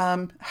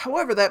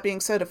 However, that being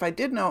said, if I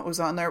did know it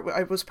was on there,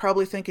 I was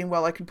probably thinking,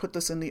 well, I can put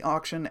this in the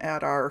auction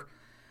at our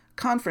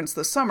conference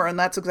this summer, and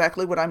that's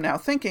exactly what I'm now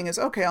thinking is,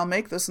 okay, I'll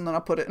make this and then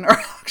I'll put it in our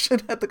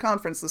auction at the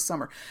conference this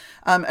summer.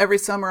 Every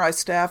summer I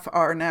staff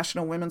our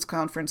National Women's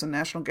Conference and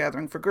National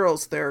Gathering for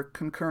Girls. They're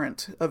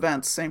concurrent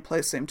events, same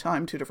place, same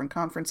time, 2 different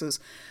conferences.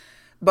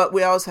 But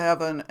we always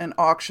have an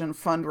auction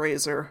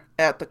fundraiser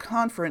at the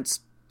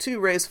conference to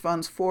raise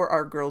funds for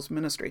our girls'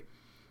 ministry.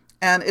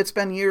 And it's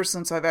been years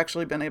since I've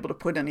actually been able to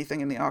put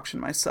anything in the auction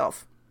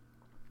myself.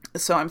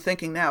 So I'm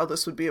thinking now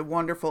this would be a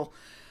wonderful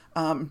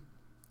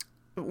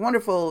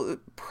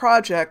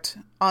project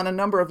on a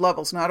number of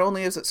levels. Not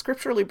only is it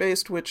scripturally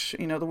based, which,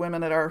 the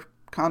women at our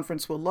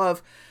conference will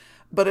love,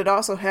 but it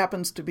also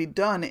happens to be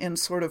done in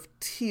sort of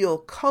teal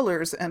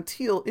colors, and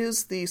teal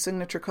is the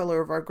signature color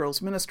of our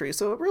girls' ministry.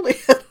 So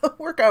it'll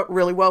work out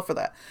really well for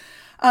that.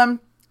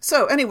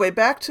 So anyway,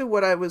 back to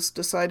what I was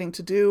deciding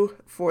to do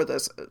for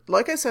this.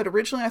 Like I said,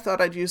 originally I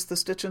thought I'd use the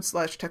stitch and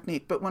slash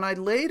technique, but when I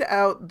laid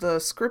out the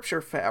scripture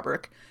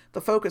fabric,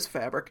 the focus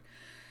fabric,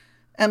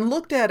 and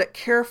looked at it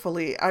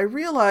carefully, I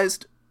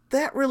realized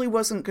that really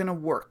wasn't going to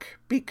work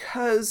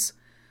because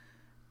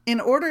in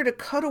order to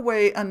cut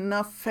away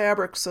enough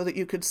fabric so that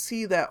you could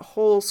see that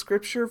whole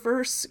scripture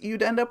verse,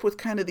 you'd end up with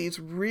kind of these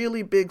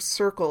really big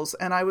circles.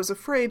 And I was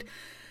afraid,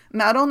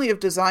 not only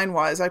of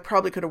design-wise, I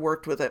probably could have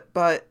worked with it,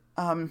 but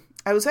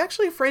I was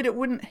actually afraid it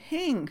wouldn't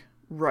hang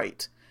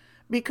right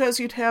because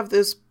you'd have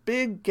this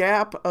big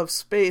gap of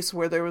space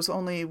where there was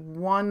only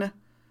one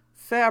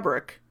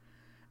fabric.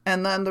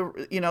 And then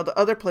the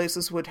other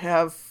places would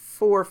have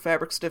 4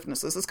 fabric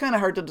stiffnesses. It's kind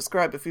of hard to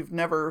describe if you've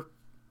never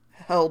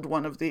held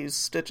one of these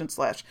stitch and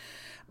slash.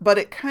 But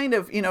it kind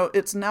of,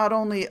 it's not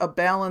only a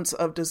balance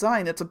of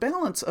design, it's a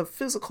balance of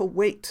physical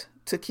weight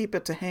to keep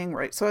it to hang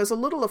right. So I was a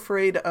little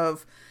afraid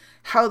of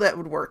how that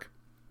would work.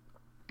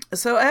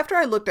 So after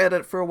I looked at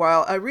it for a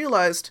while, I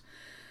realized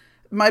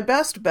my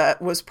best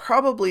bet was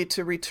probably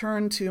to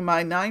return to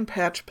my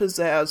 9-Patch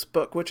Pizzazz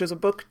book, which is a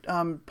book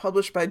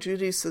published by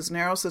Judy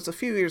Cisneros. It's a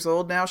few years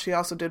old now. She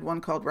also did one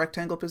called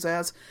Rectangle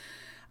Pizzazz.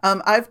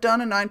 I've done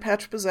a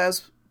 9-Patch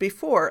Pizzazz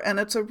before, and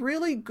it's a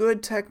really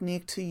good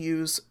technique to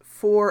use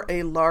for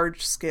a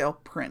large-scale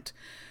print.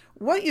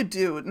 What you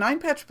do,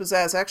 9-Patch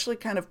Pizzazz actually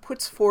kind of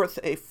puts forth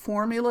a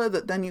formula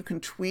that then you can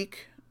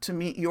tweak to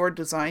meet your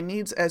design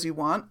needs as you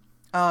want.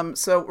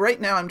 So right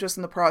now I'm just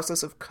in the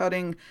process of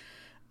cutting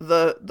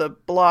the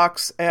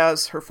blocks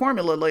as her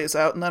formula lays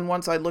out, and then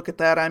once I look at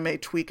that, I may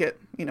tweak it,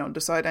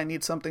 decide I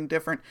need something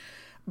different.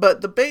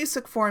 But the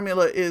basic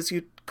formula is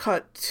you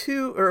cut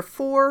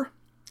 4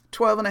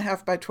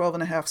 12.5 by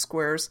 12.5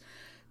 squares,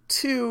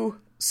 2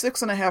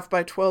 6.5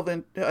 by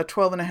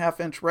 12.5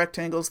 inch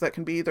rectangles that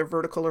can be either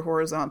vertical or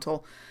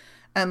horizontal,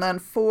 and then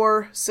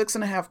 4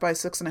 6.5 by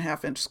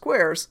 6.5 inch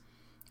squares,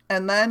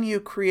 and then you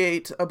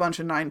create a bunch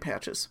of 9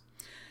 patches.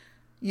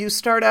 you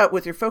start out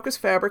with your focus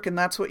fabric, and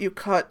that's what you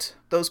cut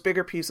those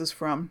bigger pieces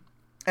from.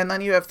 And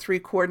then you have 3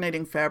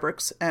 coordinating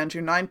fabrics, and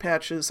your 9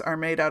 patches are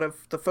made out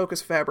of the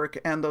focus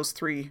fabric and those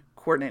 3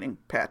 coordinating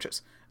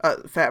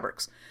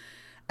fabrics.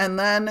 And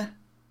then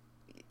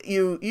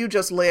you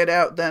just lay it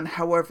out then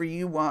however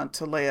you want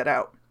to lay it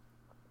out.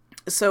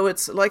 So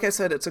it's, like I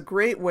said, it's a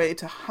great way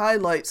to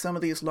highlight some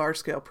of these large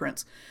scale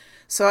prints.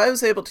 So I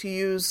was able to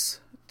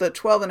use the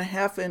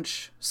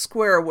 12.5-inch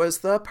square was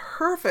the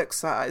perfect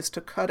size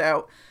to cut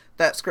out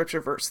that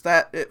scripture verse.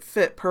 That it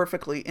fit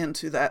perfectly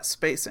into that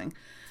spacing.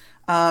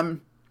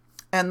 And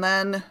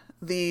then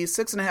the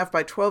 6.5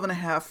 by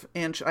 12.5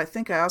 inch, I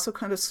think I also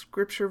cut a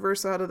scripture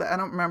verse out of that. I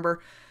don't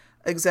remember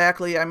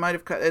exactly. I might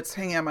have cut, it's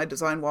hanging on my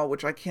design wall,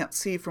 which I can't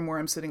see from where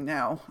I'm sitting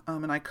now.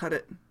 And I cut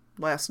it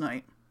last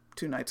night,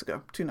 2 nights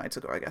ago,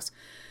 I guess.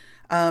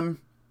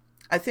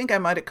 I think I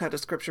might have cut a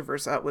scripture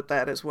verse out with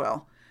that as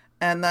well.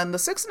 And then the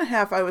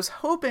 6.5, I was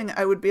hoping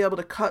I would be able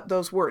to cut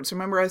those words.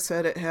 Remember I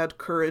said it had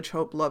courage,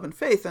 hope, love, and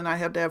faith, and I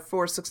had to have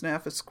 4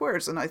 6.5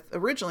 squares. And I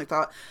originally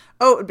thought,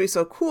 oh, it would be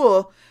so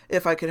cool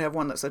if I could have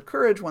one that said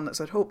courage, one that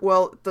said hope.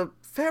 Well, the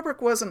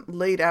fabric wasn't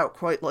laid out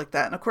quite like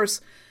that. And of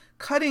course,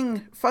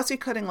 fussy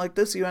cutting like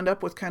this, you end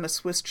up with kind of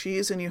Swiss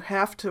cheese, and you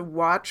have to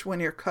watch when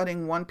you're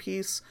cutting one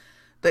piece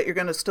that you're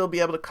going to still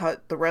be able to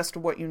cut the rest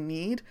of what you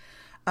need.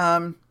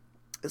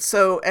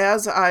 So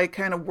as I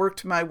kind of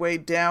worked my way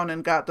down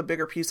and got the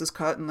bigger pieces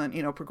cut and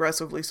then,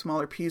 progressively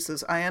smaller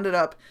pieces, I ended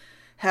up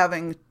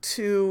having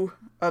 2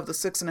 of the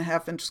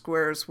 6.5-inch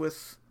squares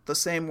with the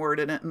same word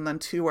in it, and then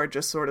 2 are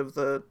just sort of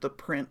the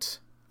print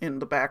in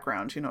the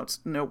background. It's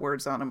no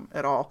words on them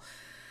at all,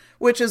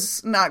 which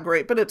is not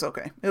great, but it's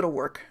okay. It'll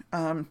work.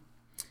 And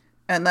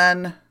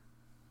then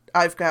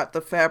I've got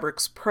the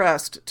fabrics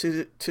pressed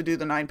to do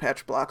the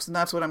 9-patch blocks, and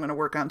that's what I'm going to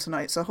work on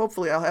tonight. So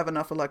hopefully I'll have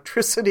enough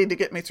electricity to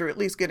get me through at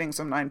least getting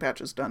some 9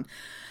 patches done.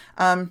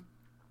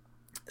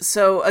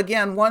 So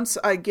again, once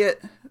I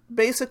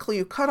basically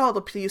you cut all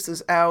the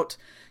pieces out,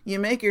 you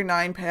make your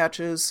 9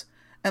 patches,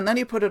 and then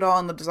you put it all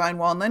on the design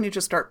wall, and then you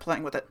just start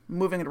playing with it,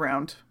 moving it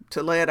around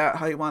to lay it out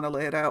how you want to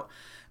lay it out.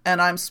 And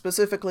I'm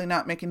specifically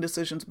not making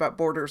decisions about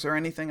borders or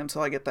anything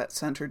until I get that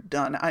center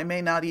done. I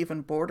may not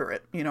even border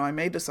it. I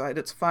may decide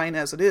it's fine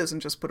as it is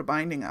and just put a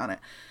binding on it.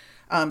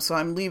 So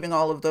I'm leaving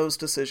all of those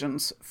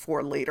decisions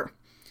for later.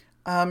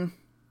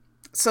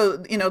 So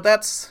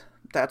that's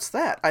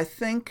that. I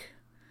think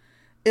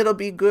it'll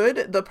be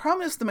good. The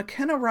problem is the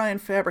McKenna Ryan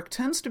fabric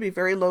tends to be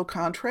very low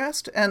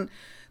contrast, and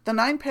the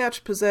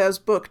 9-patch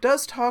Pizzazz book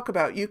does talk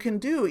about you can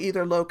do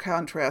either low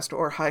contrast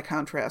or high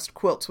contrast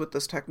quilts with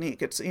this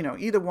technique. It's,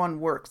 either one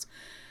works.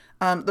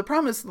 The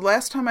problem is the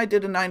last time I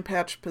did a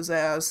 9-patch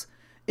Pizzazz,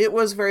 it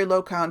was very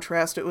low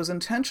contrast. It was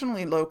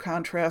intentionally low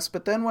contrast,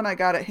 but then when I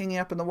got it hanging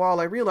up in the wall,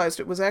 I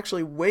realized it was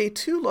actually way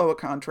too low a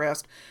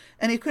contrast,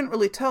 and you couldn't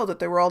really tell that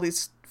there were all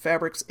these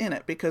fabrics in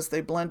it because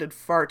they blended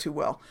far too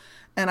well.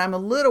 And I'm a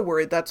little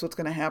worried that's what's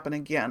going to happen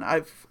again.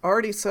 I've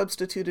already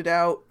substituted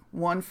out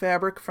one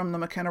fabric from the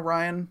McKenna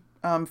Ryan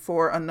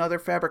for another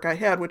fabric I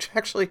had, which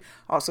actually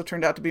also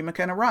turned out to be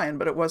McKenna Ryan,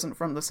 but it wasn't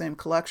from the same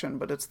collection,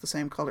 but it's the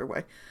same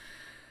colorway.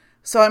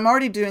 So I'm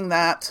already doing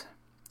that.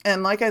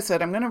 And like I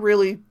said, I'm going to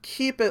really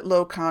keep it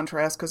low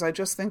contrast because I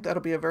just think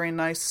that'll be a very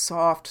nice,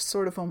 soft,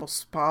 sort of almost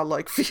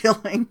spa-like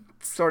feeling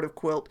sort of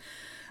quilt.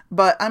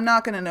 But I'm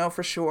not going to know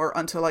for sure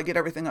until I get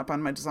everything up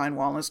on my design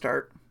wall and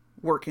start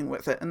working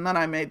with it. And then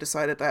I may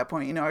decide at that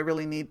point, I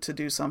really need to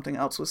do something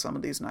else with some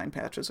of these 9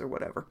 patches or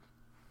whatever.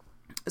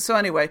 So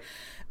anyway,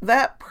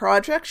 that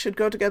project should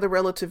go together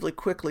relatively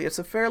quickly. It's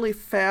a fairly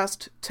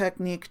fast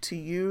technique to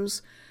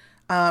use.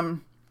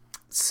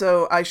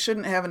 So I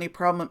shouldn't have any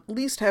problem at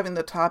least having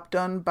the top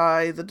done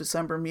by the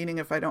December meeting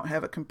if I don't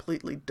have it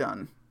completely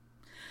done.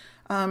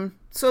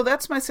 So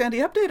that's my Sandy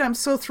update. I'm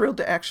so thrilled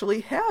to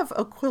actually have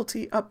a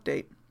quilty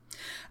update.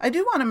 I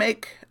do want to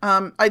make,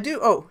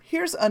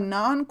 here's a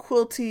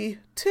non-quilty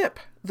tip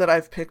that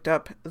I've picked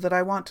up that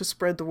I want to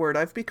spread the word.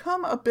 I've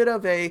become a bit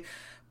of a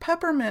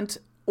peppermint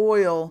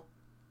oil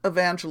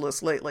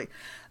evangelist lately.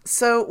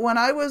 So when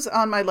I was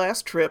on my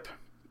last trip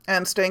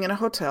and staying in a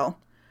hotel,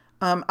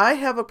 I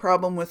have a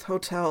problem with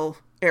hotel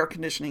air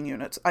conditioning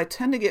units. I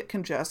tend to get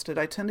congested.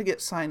 I tend to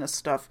get sinus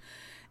stuff.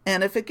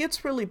 And if it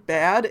gets really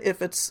bad,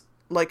 if it's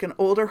like an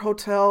older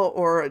hotel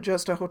or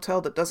just a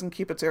hotel that doesn't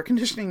keep its air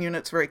conditioning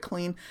units very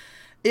clean,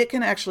 it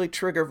can actually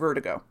trigger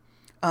vertigo.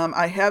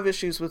 I have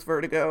issues with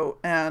vertigo,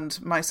 and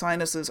my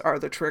sinuses are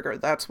the trigger.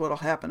 That's what'll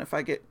happen. If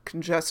I get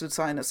congested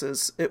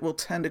sinuses, it will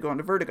tend to go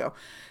into vertigo.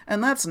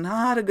 And that's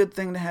not a good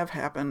thing to have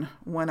happen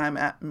when I'm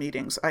at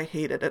meetings. I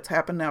hate it. It's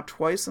happened now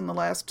twice in the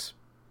last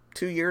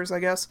 2 years, I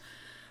guess,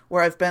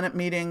 where I've been at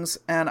meetings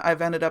and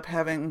I've ended up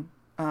having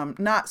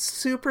not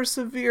super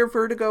severe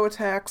vertigo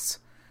attacks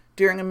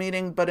during a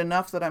meeting, but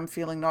enough that I'm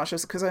feeling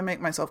nauseous because I make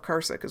myself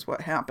carsick is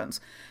what happens.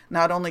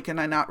 Not only can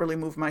I not really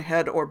move my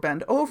head or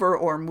bend over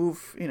or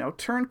move,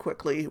 turn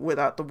quickly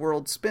without the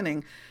world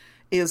spinning,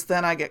 is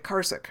then I get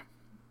carsick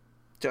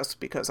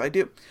just because I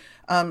do.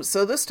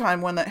 So this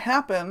time when that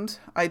happened,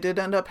 I did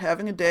end up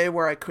having a day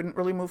where I couldn't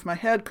really move my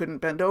head, couldn't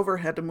bend over,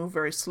 had to move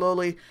very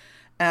slowly,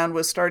 and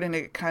was starting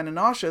to get kind of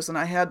nauseous. And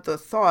I had the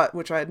thought,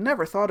 which I had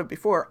never thought of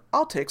before,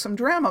 I'll take some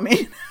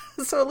Dramamine.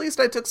 So at least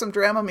I took some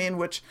Dramamine,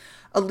 which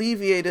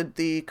alleviated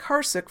the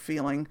carsick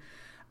feeling.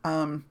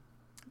 Of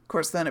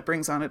course, then it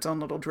brings on its own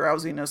little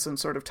drowsiness and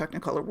sort of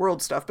Technicolor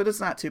world stuff, but it's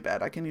not too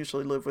bad. I can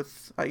usually live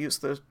with, I use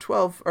the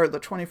 12 or the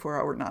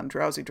 24-hour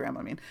non-drowsy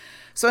Dramamine.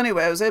 So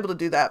anyway, I was able to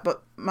do that,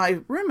 but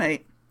my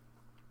roommate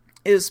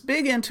is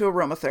big into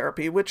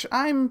aromatherapy, which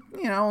I'm,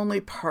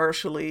 only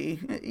partially,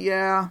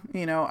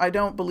 I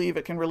don't believe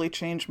it can really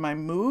change my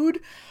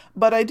mood,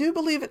 but I do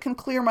believe it can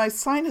clear my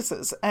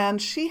sinuses. And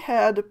she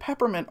had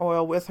peppermint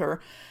oil with her,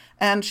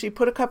 and she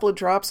put a couple of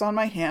drops on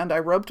my hand. I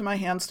rubbed my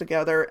hands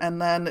together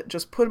and then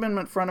just put them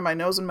in front of my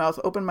nose and mouth,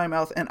 opened my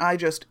mouth, and I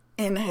just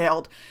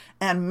inhaled.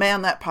 And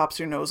man, that pops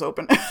your nose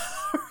open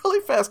really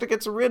fast. It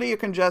gets rid of your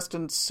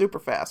congestion super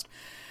fast.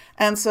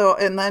 And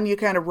then you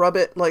kind of rub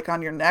it like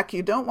on your neck.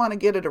 You don't want to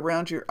get it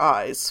around your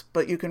eyes,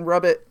 but you can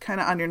rub it kind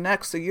of on your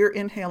neck so you're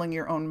inhaling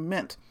your own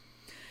mint.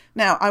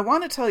 Now, I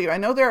want to tell you, I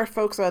know there are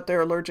folks out there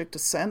allergic to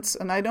scents,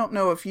 and I don't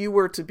know if you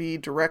were to be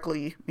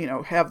directly,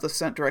 have the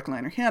scent directly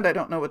on your hand. I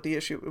don't know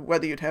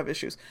whether you'd have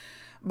issues.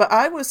 But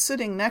I was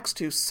sitting next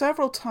to,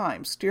 several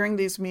times during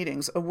these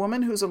meetings, a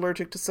woman who's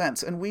allergic to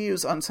scents, and we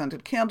use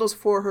unscented candles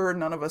for her.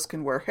 None of us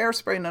can wear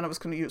hairspray. None of us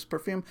can use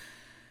perfume.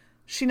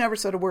 She never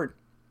said a word.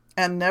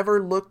 And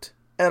never looked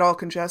at all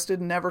congested,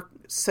 never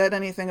said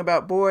anything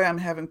about, boy, I'm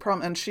having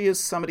problems. And she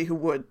is somebody who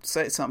would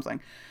say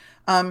something.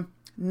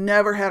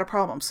 Never had a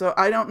problem. So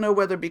I don't know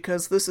whether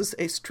because this is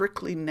a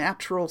strictly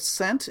natural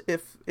scent,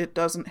 if it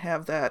doesn't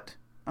have that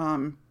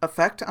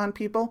effect on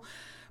people.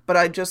 But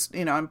I just,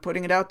 I'm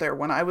putting it out there.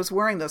 When I was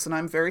wearing this, and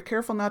I'm very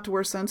careful not to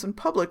wear scents in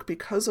public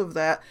because of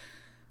that,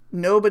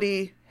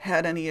 nobody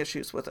had any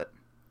issues with it.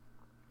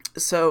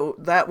 So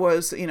that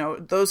was,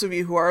 those of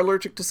you who are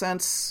allergic to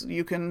scents,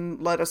 you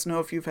can let us know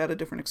if you've had a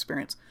different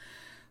experience.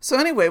 So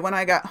anyway, when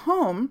I got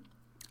home,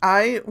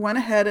 I went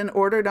ahead and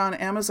ordered on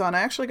Amazon.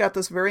 I actually got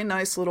this very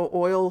nice little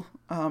oil,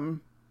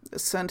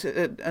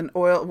 scented, an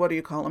oil, what do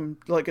you call them?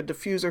 Like a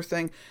diffuser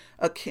thing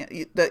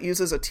that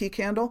uses a tea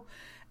candle.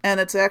 And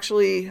it's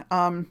actually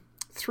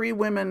three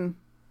women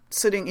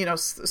sitting,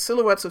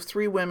 silhouettes of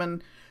three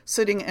women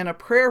sitting in a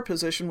prayer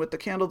position with the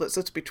candle that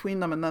sits between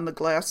them, and then the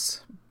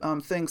glass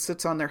thing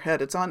sits on their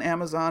head. It's on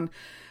Amazon.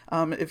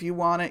 If you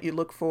want it, you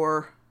look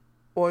for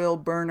oil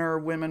burner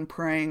women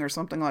praying or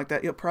something like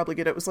that. You'll probably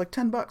get it. It was like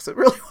 $10. It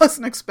really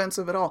wasn't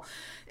expensive at all.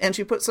 And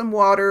she put some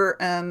water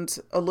and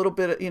a little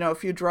bit, a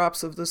few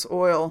drops of this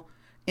oil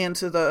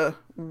into the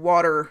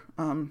water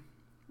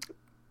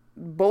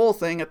bowl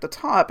thing at the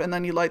top, and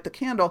then you light the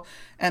candle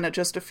and it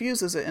just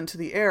diffuses it into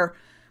the air.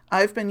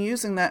 I've been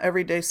using that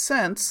every day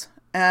since,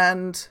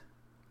 and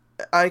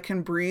I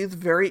can breathe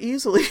very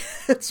easily.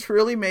 It's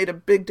really made a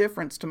big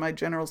difference to my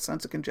general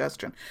sense of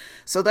congestion.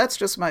 So that's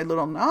just my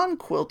little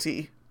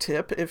non-quilty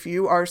tip. If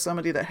you are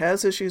somebody that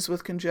has issues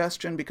with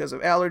congestion because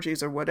of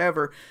allergies or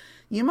whatever,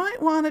 you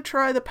might want to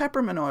try the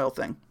peppermint oil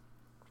thing.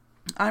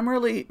 I'm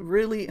really,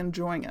 really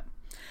enjoying it.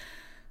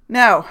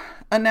 Now,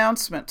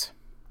 announcement.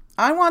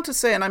 I want to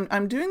say, and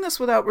I'm doing this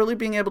without really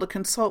being able to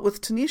consult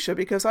with Tanisha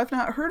because I've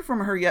not heard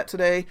from her yet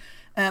today,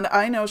 and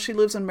I know she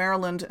lives in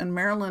Maryland, and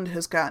Maryland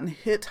has gotten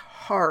hit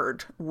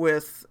hard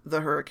with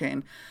the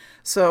hurricane.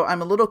 So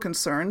I'm a little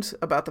concerned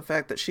about the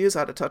fact that she is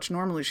out of touch.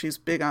 Normally she's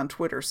big on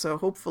Twitter, so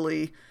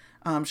hopefully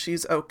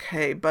she's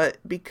okay. But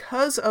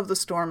because of the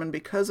storm and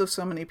because of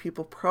so many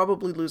people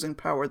probably losing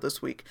power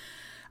this week,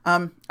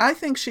 I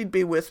think she'd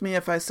be with me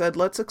if I said,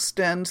 let's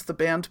extend the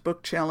banned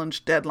book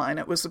challenge deadline.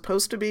 It was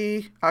supposed to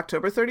be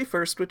October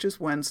 31st, which is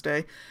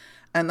Wednesday,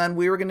 and then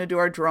we were going to do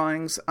our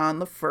drawings on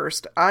the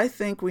 1st. I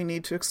think we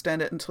need to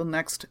extend it until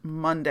next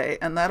Monday,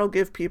 and that'll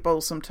give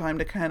people some time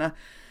to kind of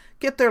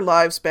get their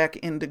lives back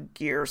into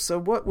gear. So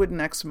what would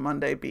next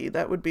Monday be?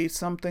 That would be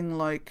something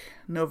like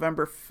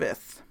November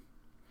 5th.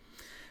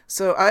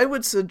 So I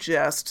would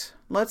suggest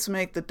let's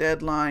make the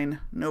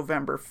deadline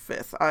November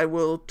 5th. I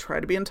will try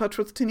to be in touch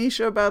with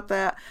Tanisha about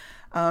that.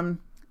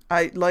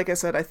 Like I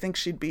said, I think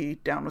she'd be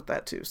down with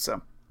that too.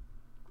 So,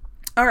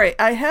 all right,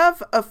 I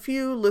have a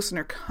few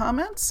listener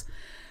comments.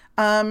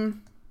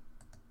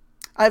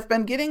 I've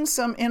been getting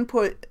some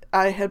input.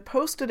 I had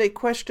posted a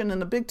question in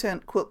the Big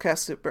Tent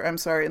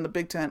in the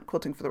Big Tent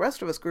Quilting for the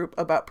Rest of Us group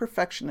about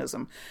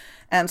perfectionism.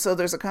 And so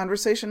there's a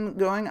conversation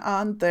going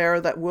on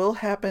there that will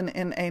happen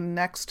in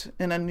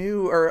a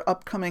new or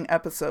upcoming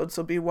episode.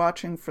 So be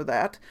watching for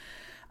that.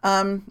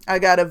 I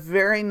got a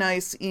very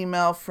nice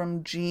email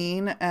from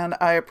Jean, and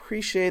I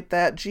appreciate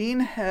that.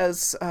 Jean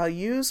has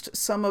used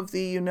some of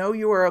the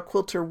You Are a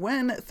Quilter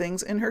When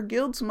things in her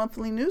Guild's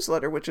monthly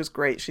newsletter, which is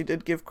great. She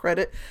did give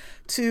credit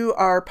to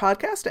our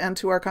podcast and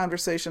to our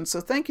conversation. So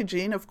thank you,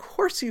 Jean. Of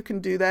course you can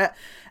do that.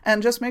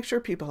 And just make sure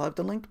people have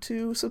the link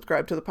to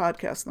subscribe to the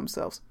podcast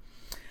themselves.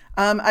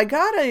 I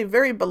got a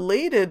very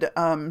belated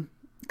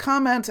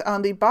comment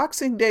on the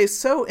Boxing Day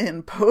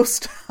sew-in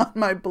post on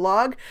my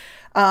blog.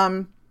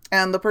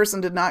 And the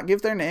person did not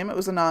give their name. It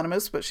was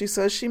anonymous, but she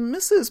says she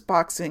misses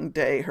Boxing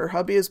Day. Her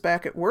hubby is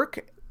back at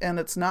work, and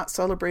it's not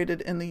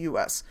celebrated in the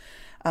U.S.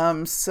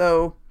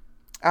 So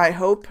I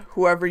hope,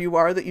 whoever you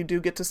are, that you do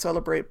get to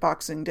celebrate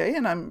Boxing Day.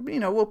 And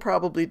we'll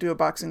probably do a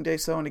Boxing Day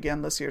sew-in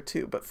again this year,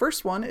 too. But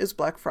first one is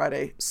Black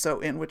Friday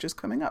sew-in, which is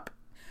coming up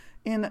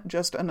in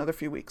just another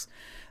few weeks.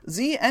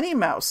 Z Any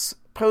Mouse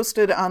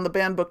posted on the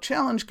Banned Book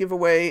Challenge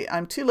giveaway.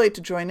 I'm too late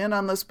to join in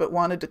on this, but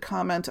wanted to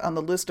comment on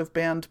the list of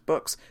banned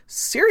books.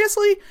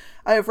 Seriously?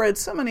 I have read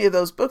so many of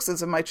those books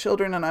as of my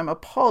children, and I'm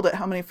appalled at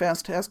how many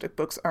fantastic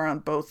books are on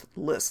both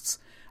lists.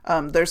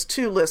 There's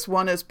two lists.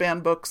 One is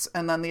banned books,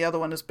 and then the other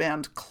one is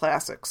banned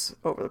classics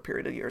over the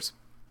period of years.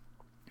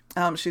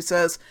 She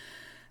says,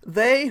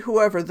 they,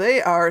 whoever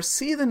they are,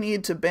 see the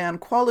need to ban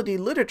quality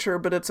literature,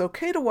 but it's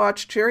okay to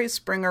watch Jerry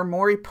Springer,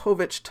 Maury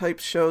Povich type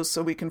shows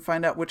so we can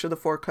find out which of the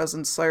four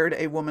cousins sired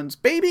a woman's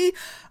baby.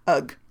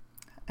 Ugh.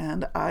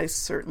 And I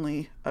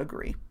certainly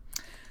agree.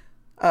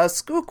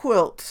 School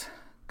Quilt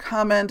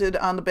commented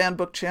on the Banned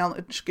Book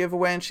Challenge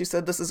giveaway, and she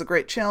said this is a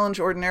great challenge.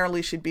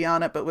 Ordinarily she'd be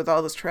on it, but with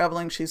all this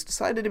traveling, she's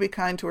decided to be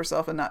kind to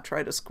herself and not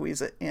try to squeeze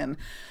it in,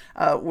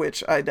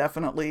 which I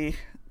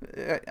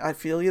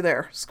feel you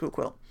there, School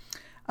Quilt.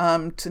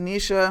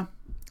 Tanisha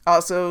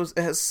also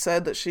has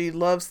said that she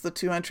loves the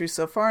 2 entries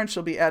so far, and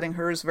she'll be adding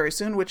hers very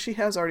soon, which she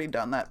has already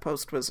done. That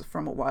post was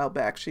from a while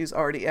back. She's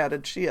already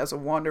added. She has a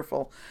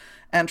wonderful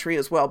entry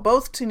as well.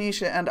 Both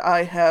Tanisha and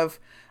I have,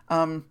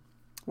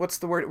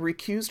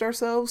 recused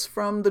ourselves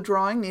from the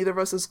drawing. Neither of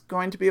us is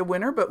going to be a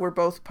winner, but we're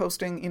both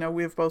posting,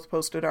 we've both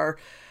posted our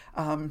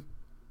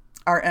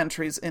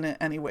entries in it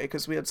anyway,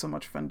 because we had so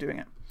much fun doing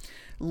it.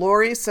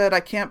 Lori said, I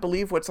can't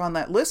believe what's on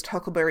that list.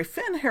 Huckleberry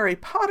Finn, Harry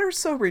Potter,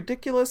 so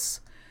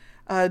ridiculous.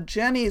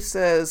 Jenny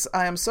says,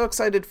 I am so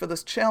excited for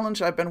this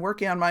challenge. I've been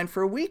working on mine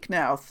for a week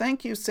now.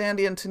 Thank you,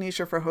 Sandy and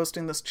Tanisha, for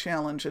hosting this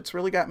challenge. It's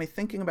really got me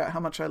thinking about how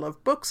much I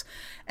love books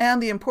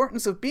and the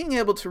importance of being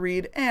able to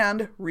read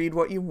and read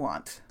what you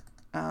want.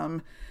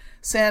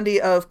 Sandy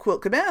of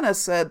Quilt Cabana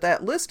said,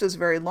 that list is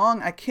very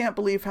long. I can't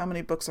believe how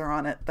many books are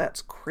on it.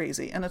 That's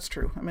crazy. And it's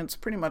true. I mean, it's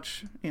pretty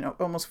much,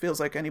 almost feels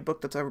like any book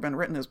that's ever been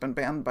written has been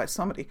banned by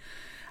somebody.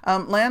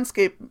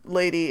 Landscape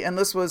Lady, and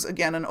this was,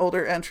 again, an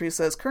older entry,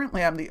 says,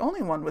 currently I'm the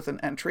only one with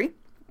an entry.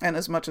 And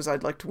as much as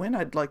I'd like to win,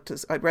 I'd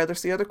rather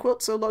see other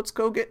quilts, so let's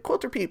go get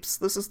quilter peeps.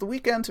 This is the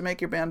weekend to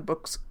make your banned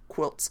books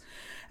quilts.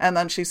 And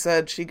then she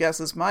said she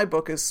guesses my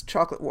book is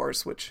Chocolate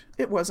Wars, which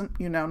it wasn't.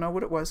 You now know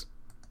what it was.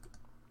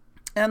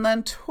 And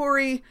then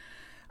Tori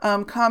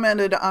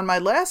commented on my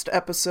last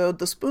episode,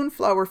 the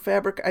spoonflower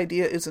fabric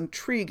idea is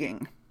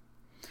intriguing.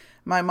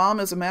 My mom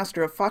is a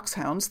master of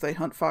foxhounds. They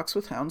hunt fox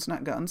with hounds,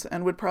 not guns,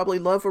 and would probably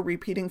love a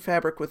repeating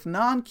fabric with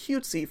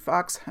non-cutesy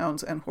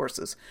foxhounds and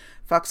horses.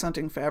 Fox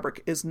hunting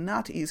fabric is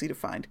not easy to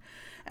find.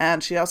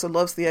 And she also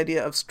loves the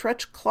idea of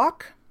stretch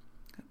clock,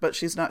 but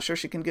she's not sure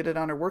she can get it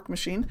on her work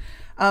machine.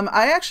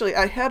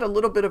 I had a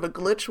little bit of a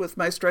glitch with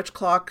my stretch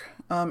clock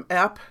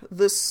app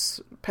this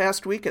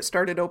past week. It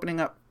started opening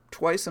up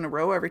twice in a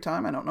row every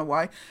time. I don't know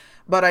why.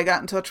 But I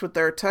got in touch with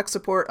their tech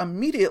support,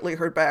 immediately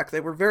heard back. They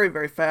were very,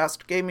 very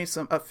fast, gave me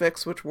a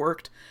fix, which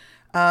worked.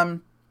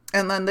 And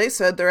then they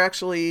said they're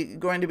actually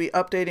going to be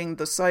updating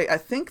the site. I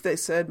think they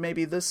said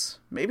maybe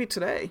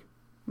today,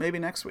 maybe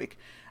next week,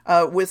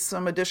 with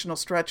some additional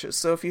stretches.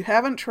 So if you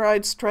haven't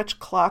tried Stretch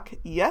Clock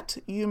yet,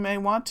 you may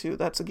want to.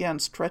 That's, again,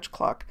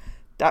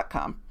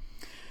 stretchclock.com.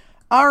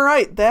 All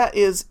right, that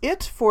is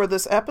it for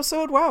this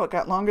episode. Wow, it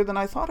got longer than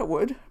I thought it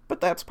would,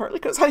 but that's partly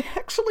because I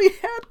actually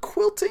had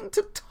quilting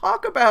to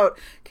talk about.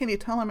 Can you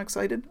tell I'm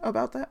excited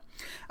about that?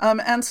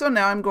 And so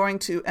now I'm going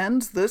to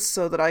end this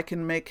so that I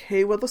can make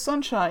hay with the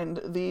sunshine.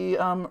 The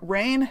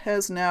rain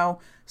has now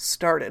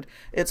started.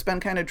 It's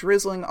been kind of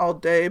drizzling all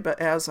day, but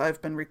as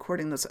I've been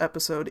recording this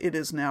episode, it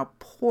is now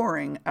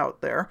pouring out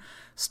there.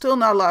 Still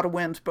not a lot of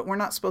wind, but we're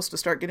not supposed to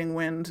start getting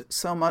wind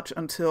so much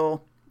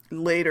until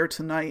later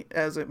tonight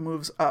as it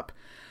moves up.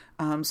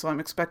 So I'm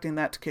expecting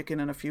that to kick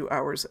in a few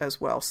hours as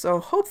well. So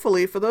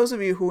hopefully, for those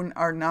of you who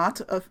are not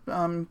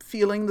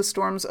feeling the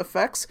storm's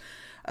effects,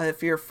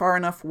 if you're far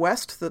enough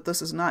west that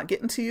this is not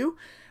getting to you,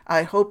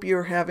 I hope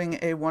you're having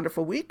a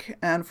wonderful week.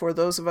 And for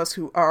those of us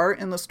who are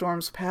in the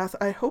storm's path,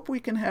 I hope we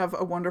can have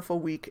a wonderful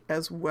week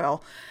as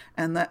well,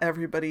 and that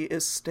everybody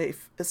is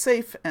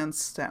safe and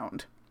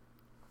sound.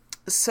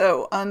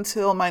 So,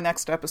 until my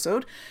next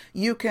episode,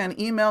 you can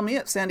email me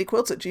at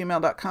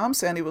sandyquilts@gmail.com,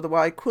 Sandy with a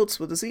Y, quilts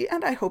with a Z,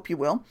 and I hope you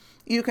will.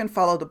 You can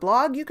follow the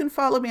blog. You can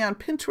follow me on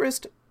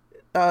Pinterest,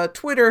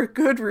 Twitter,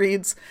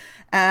 Goodreads,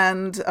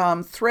 and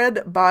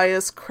Thread,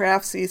 Bias,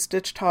 Craftsy,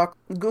 Stitch Talk,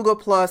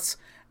 Google+,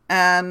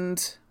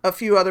 and a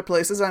few other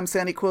places. I'm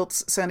Sandy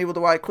Quilts, Sandy with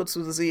a Y, quilts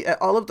with a Z,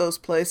 at all of those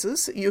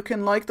places. You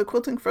can like the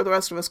Quilting for the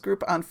Rest of Us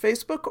group on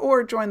Facebook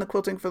or join the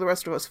Quilting for the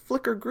Rest of Us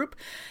Flickr group.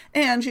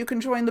 And you can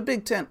join the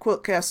Big Tent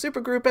Quiltcast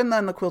supergroup and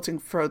then the Quilting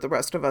for the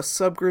Rest of Us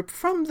subgroup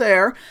from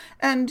there.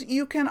 And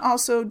you can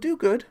also do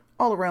good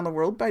all around the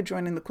world by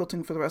joining the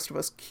Quilting for the Rest of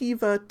Us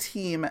Kiva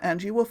team.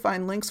 And you will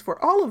find links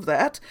for all of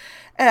that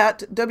at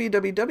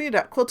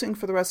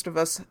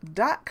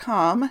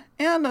www.quiltingfortherestofus.com.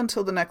 And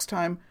until the next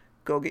time,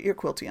 go get your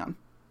quilty on.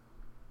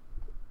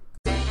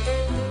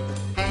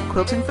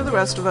 Quilting for the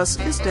Rest of Us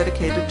is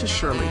dedicated to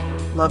Shirley.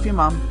 Love you,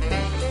 Mom.